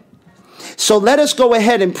 Amen. So let us go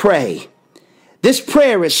ahead and pray. This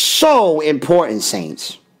prayer is so important,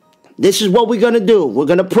 saints. This is what we're going to do. We're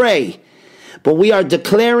going to pray. But we are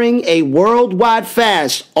declaring a worldwide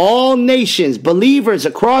fast. All nations, believers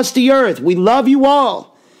across the earth. We love you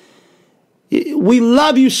all. We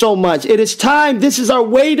love you so much. It is time. This is our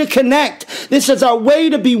way to connect. This is our way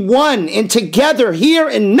to be one and together here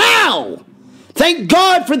and now. Thank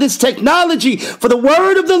God for this technology, for the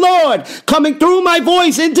word of the Lord coming through my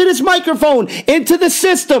voice into this microphone, into the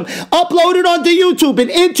system, uploaded onto YouTube and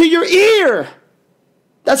into your ear.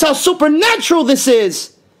 That's how supernatural this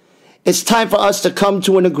is. It's time for us to come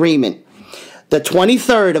to an agreement. The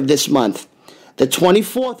 23rd of this month, the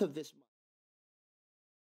 24th of this month,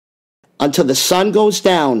 until the sun goes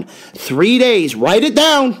down, 3 days, write it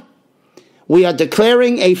down. We are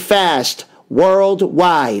declaring a fast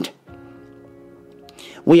worldwide.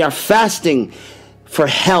 We are fasting for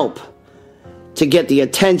help to get the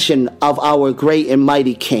attention of our great and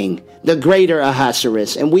mighty King, the greater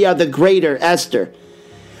Ahasuerus, and we are the greater Esther.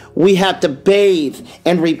 We have to bathe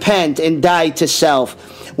and repent and die to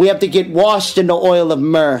self. We have to get washed in the oil of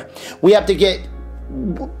myrrh. We have to get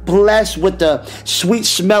blessed with the sweet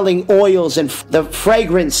smelling oils and the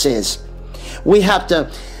fragrances. We have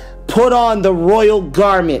to put on the royal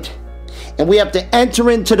garment. And we have to enter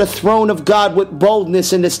into the throne of God with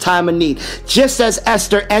boldness in this time of need. Just as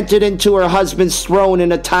Esther entered into her husband's throne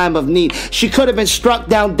in a time of need. She could have been struck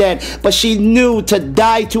down dead, but she knew to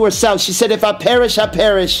die to herself. She said, if I perish, I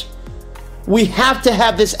perish. We have to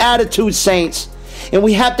have this attitude, saints. And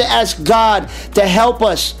we have to ask God to help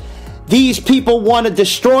us. These people want to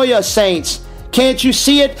destroy us, saints. Can't you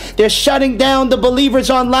see it? They're shutting down the believers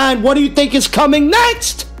online. What do you think is coming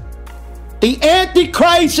next? The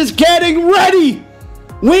Antichrist is getting ready.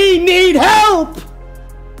 We need help.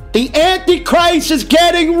 The Antichrist is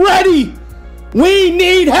getting ready. We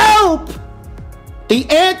need help. The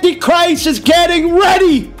Antichrist is getting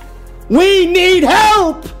ready. We need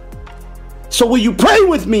help. So will you pray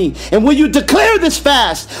with me? And will you declare this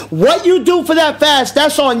fast? What you do for that fast,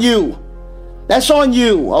 that's on you. That's on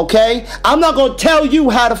you, okay? I'm not going to tell you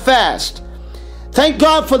how to fast. Thank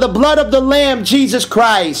God for the blood of the Lamb, Jesus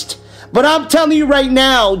Christ. But I'm telling you right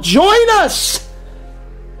now, join us.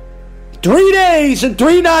 3 days and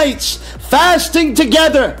 3 nights fasting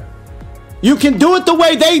together. You can do it the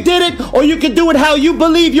way they did it, or you can do it how you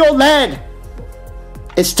believe you're led.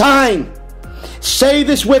 It's time. Say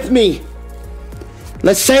this with me.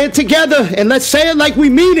 Let's say it together, and let's say it like we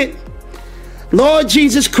mean it. Lord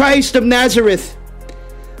Jesus Christ of Nazareth,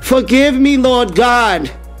 forgive me, Lord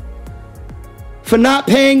God, for not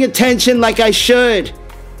paying attention like I should,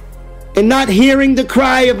 and not hearing the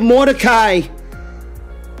cry of Mordecai.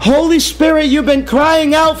 Holy Spirit, you've been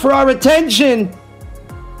crying out for our attention.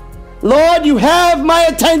 Lord, you have my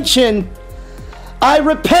attention. I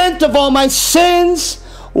repent of all my sins.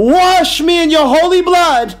 Wash me in your holy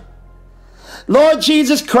blood. Lord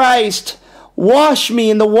Jesus Christ, wash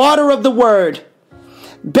me in the water of the word.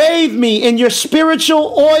 Bathe me in your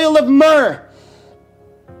spiritual oil of myrrh,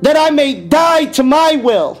 that I may die to my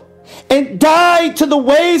will and die to the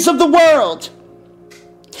ways of the world,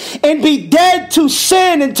 and be dead to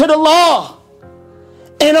sin and to the law,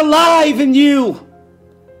 and alive in you.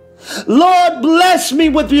 Lord, bless me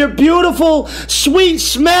with your beautiful, sweet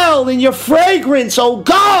smell and your fragrance, oh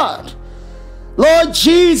God. Lord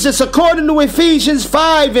Jesus, according to Ephesians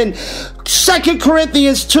 5 and 2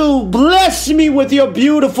 Corinthians 2, bless me with your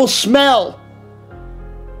beautiful smell,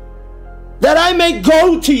 that I may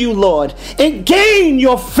go to you, Lord, and gain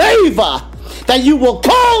your favor, that you will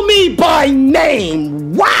call me by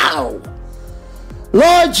name. Wow.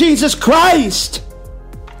 Lord Jesus Christ.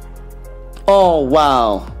 Oh,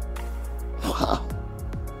 wow. Wow.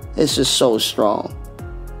 This is so strong.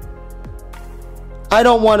 I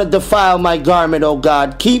don't want to defile my garment, oh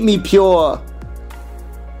God. Keep me pure.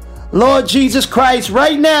 Lord Jesus Christ,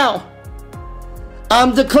 right now,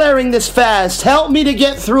 I'm declaring this fast. Help me to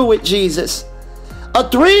get through it, Jesus. A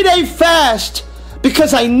 3-day fast,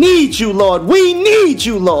 because I need you, Lord. We need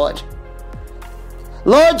you, Lord.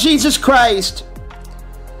 Lord Jesus Christ,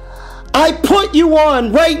 I put you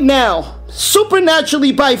on right now,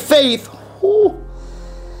 supernaturally by faith. Ooh,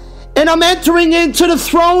 And I'm entering into the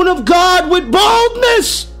throne of God with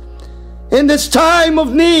boldness in this time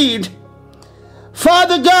of need.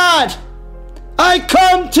 Father God, I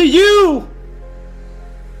come to you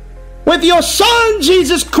with your Son,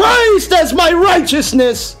 Jesus Christ, as my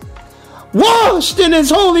righteousness, washed in his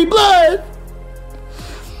holy blood.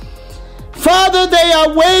 Father, they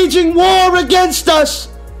are waging war against us.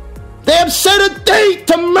 They have set a date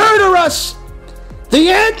to murder us. The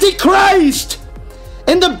Antichrist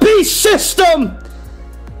and the beast system,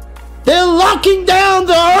 they're locking down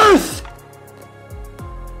the earth,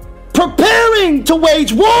 preparing to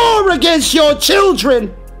wage war against your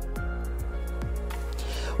children.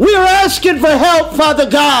 We are asking for help, Father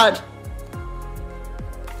God.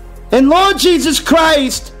 And Lord Jesus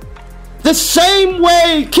Christ, the same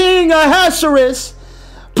way King Ahasuerus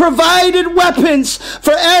provided weapons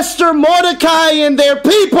for Esther, Mordecai, and their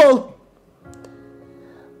people,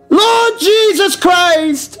 Lord Jesus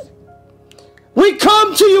Christ, we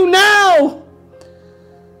come to you now.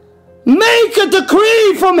 Make a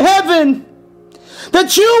decree from heaven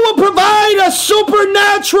that you will provide us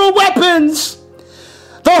supernatural weapons,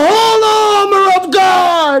 the whole armor of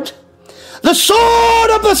God, the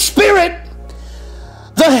sword of the Spirit,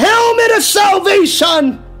 the helmet of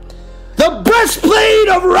salvation, the breastplate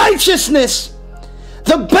of righteousness,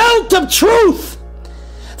 the belt of truth,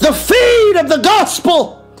 the feet of the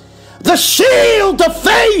gospel, the shield of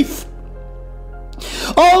faith.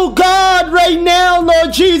 Oh God, right now,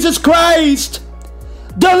 Lord Jesus Christ,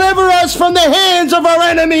 deliver us from the hands of our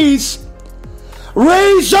enemies.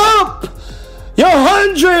 Raise up your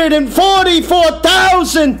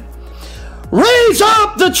 144,000. Raise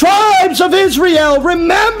up the tribes of Israel.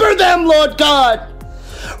 Remember them, Lord God.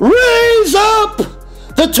 Raise up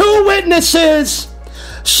the 2 witnesses.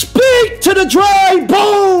 Speak to the dry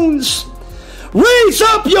bones. Raise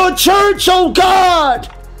up your church, oh God,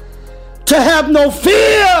 to have no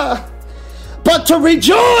fear, but to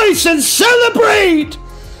rejoice and celebrate.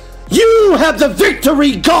 You have the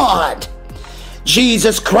victory, God.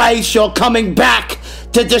 Jesus Christ, you're coming back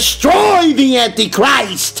to destroy the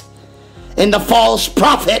Antichrist and the false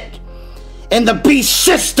prophet and the beast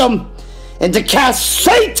system, and to cast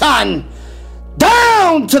Satan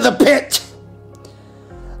down to the pit.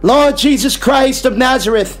 Lord Jesus Christ of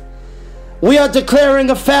Nazareth, we are declaring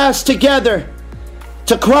a fast together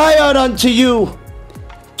to cry out unto you,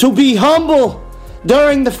 to be humble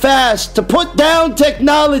during the fast, to put down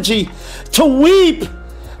technology, to weep,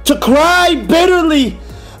 to cry bitterly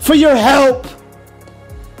for your help.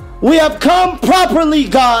 We have come properly,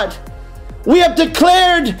 God. We have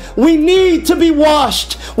declared we need to be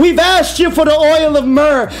washed. We've asked you for the oil of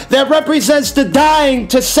myrrh that represents the dying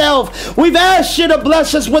to self. We've asked you to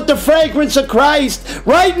bless us with the fragrance of Christ.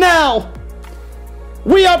 Right now,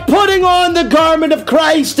 we are putting on the garment of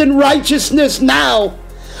Christ in righteousness now.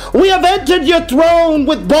 We have entered your throne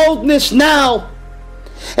with boldness now.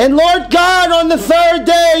 And Lord God, on the 3rd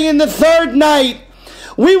day and the 3rd night,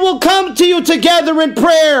 we will come to you together in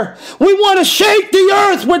prayer. We want to shake the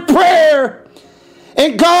earth with prayer.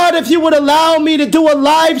 And God, if you would allow me to do a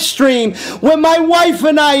live stream where my wife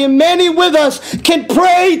and I and many with us can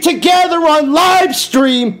pray together on live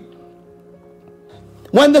stream.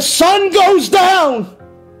 When the sun goes down,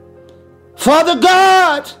 Father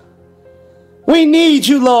God, we need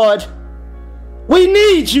you, Lord. We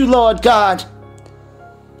need you, Lord God.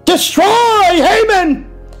 Destroy Haman.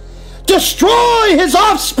 Destroy his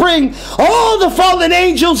offspring, all the fallen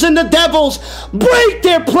angels and the devils. Break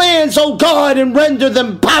their plans, oh God, and render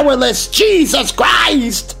them powerless. Jesus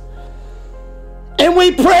Christ. And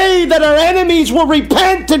we pray that our enemies will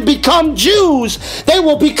repent and become Jews. They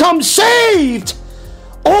will become saved,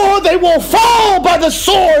 or they will fall by the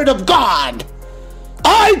sword of God.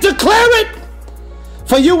 I declare it,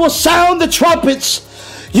 for you will sound the trumpets.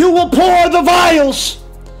 You will pour the vials.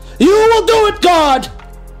 You will do it, God.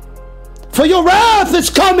 For your wrath is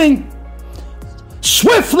coming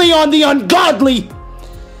swiftly on the ungodly.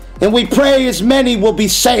 And we pray as many will be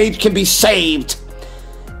saved can be saved.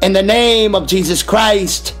 In the name of Jesus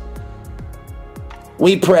Christ,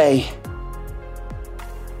 we pray.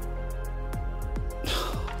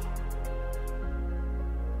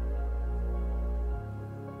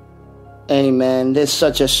 Amen. There's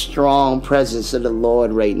such a strong presence of the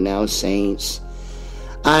Lord right now, saints.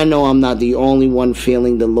 I know I'm not the only one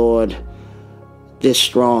feeling the Lord this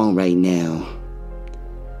strong right now.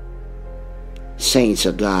 Saints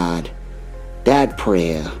of God, that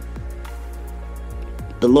prayer,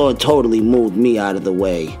 the Lord totally moved me out of the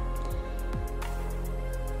way.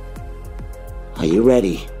 Are you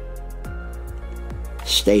ready?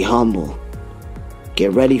 Stay humble.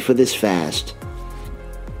 Get ready for this fast.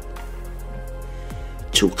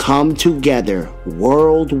 to come together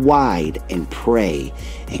worldwide and pray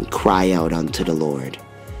and cry out unto the Lord,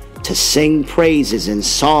 to sing praises and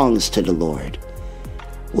songs to the Lord.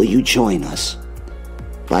 Will you join us?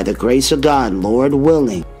 By the grace of God, Lord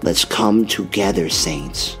willing, let's come together,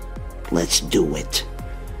 saints. Let's do it.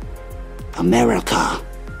 America,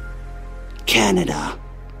 Canada,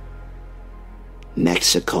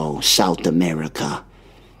 Mexico, South America,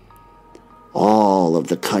 all of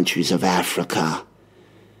the countries of Africa,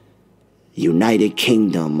 United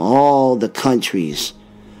Kingdom, all the countries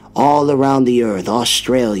all around the earth,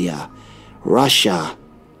 Australia, Russia,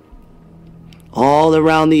 all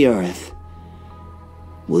around the earth.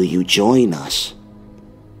 Will you join us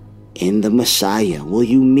in the Messiah? Will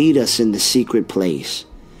you meet us in the secret place?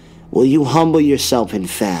 Will you humble yourself and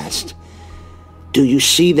fast? Do you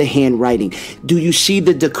see the handwriting? Do you see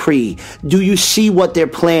the decree? Do you see what they're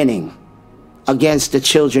planning against the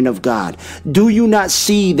children of God? Do you not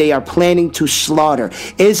see they are planning to slaughter?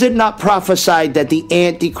 Is it not prophesied that the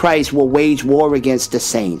Antichrist will wage war against the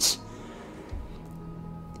saints?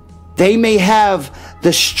 They may have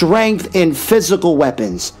the strength in physical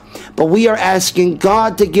weapons, but we are asking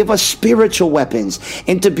God to give us spiritual weapons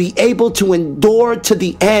and to be able to endure to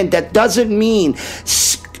the end. That doesn't mean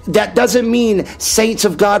saints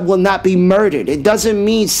of God will not be murdered. It doesn't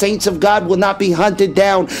mean saints of God will not be hunted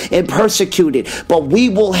down and persecuted. But we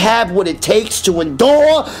will have what it takes to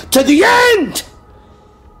endure to the end.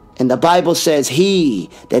 And the Bible says, he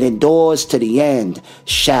that endures to the end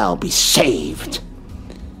shall be saved.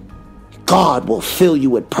 God will fill you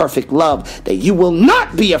with perfect love that you will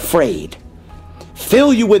not be afraid.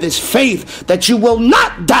 Fill you with his faith that you will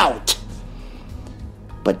not doubt.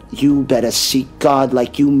 But you better seek God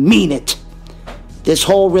like you mean it. This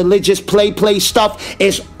whole religious play stuff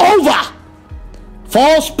is over.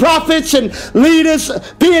 False prophets and leaders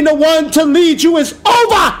being the one to lead you is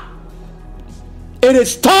over. It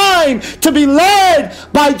is time to be led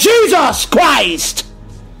by Jesus Christ,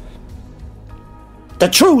 the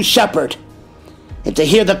true shepherd, and to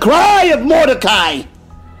hear the cry of Mordecai.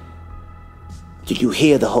 Do you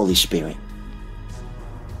hear the Holy Spirit?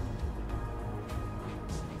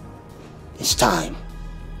 It's time.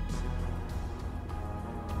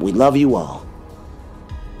 We love you all.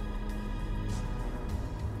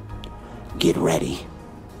 Get ready.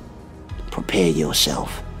 Prepare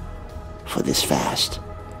yourself for this fast.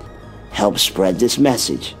 Help spread this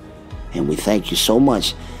message. And we thank you so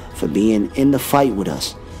much for being in the fight with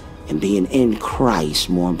us and being in Christ,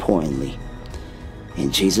 more importantly.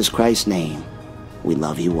 In Jesus Christ's name, we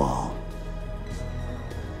love you all.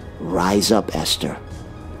 Rise up, Esther.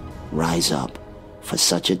 Rise up for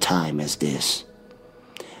such a time as this.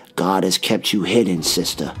 God has kept you hidden,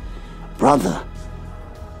 sister. Brother,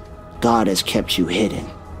 God has kept you hidden.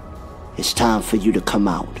 It's time for you to come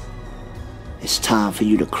out. It's time for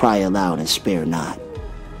you to cry aloud and spare not.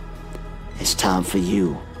 It's time for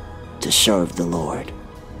you to serve the Lord.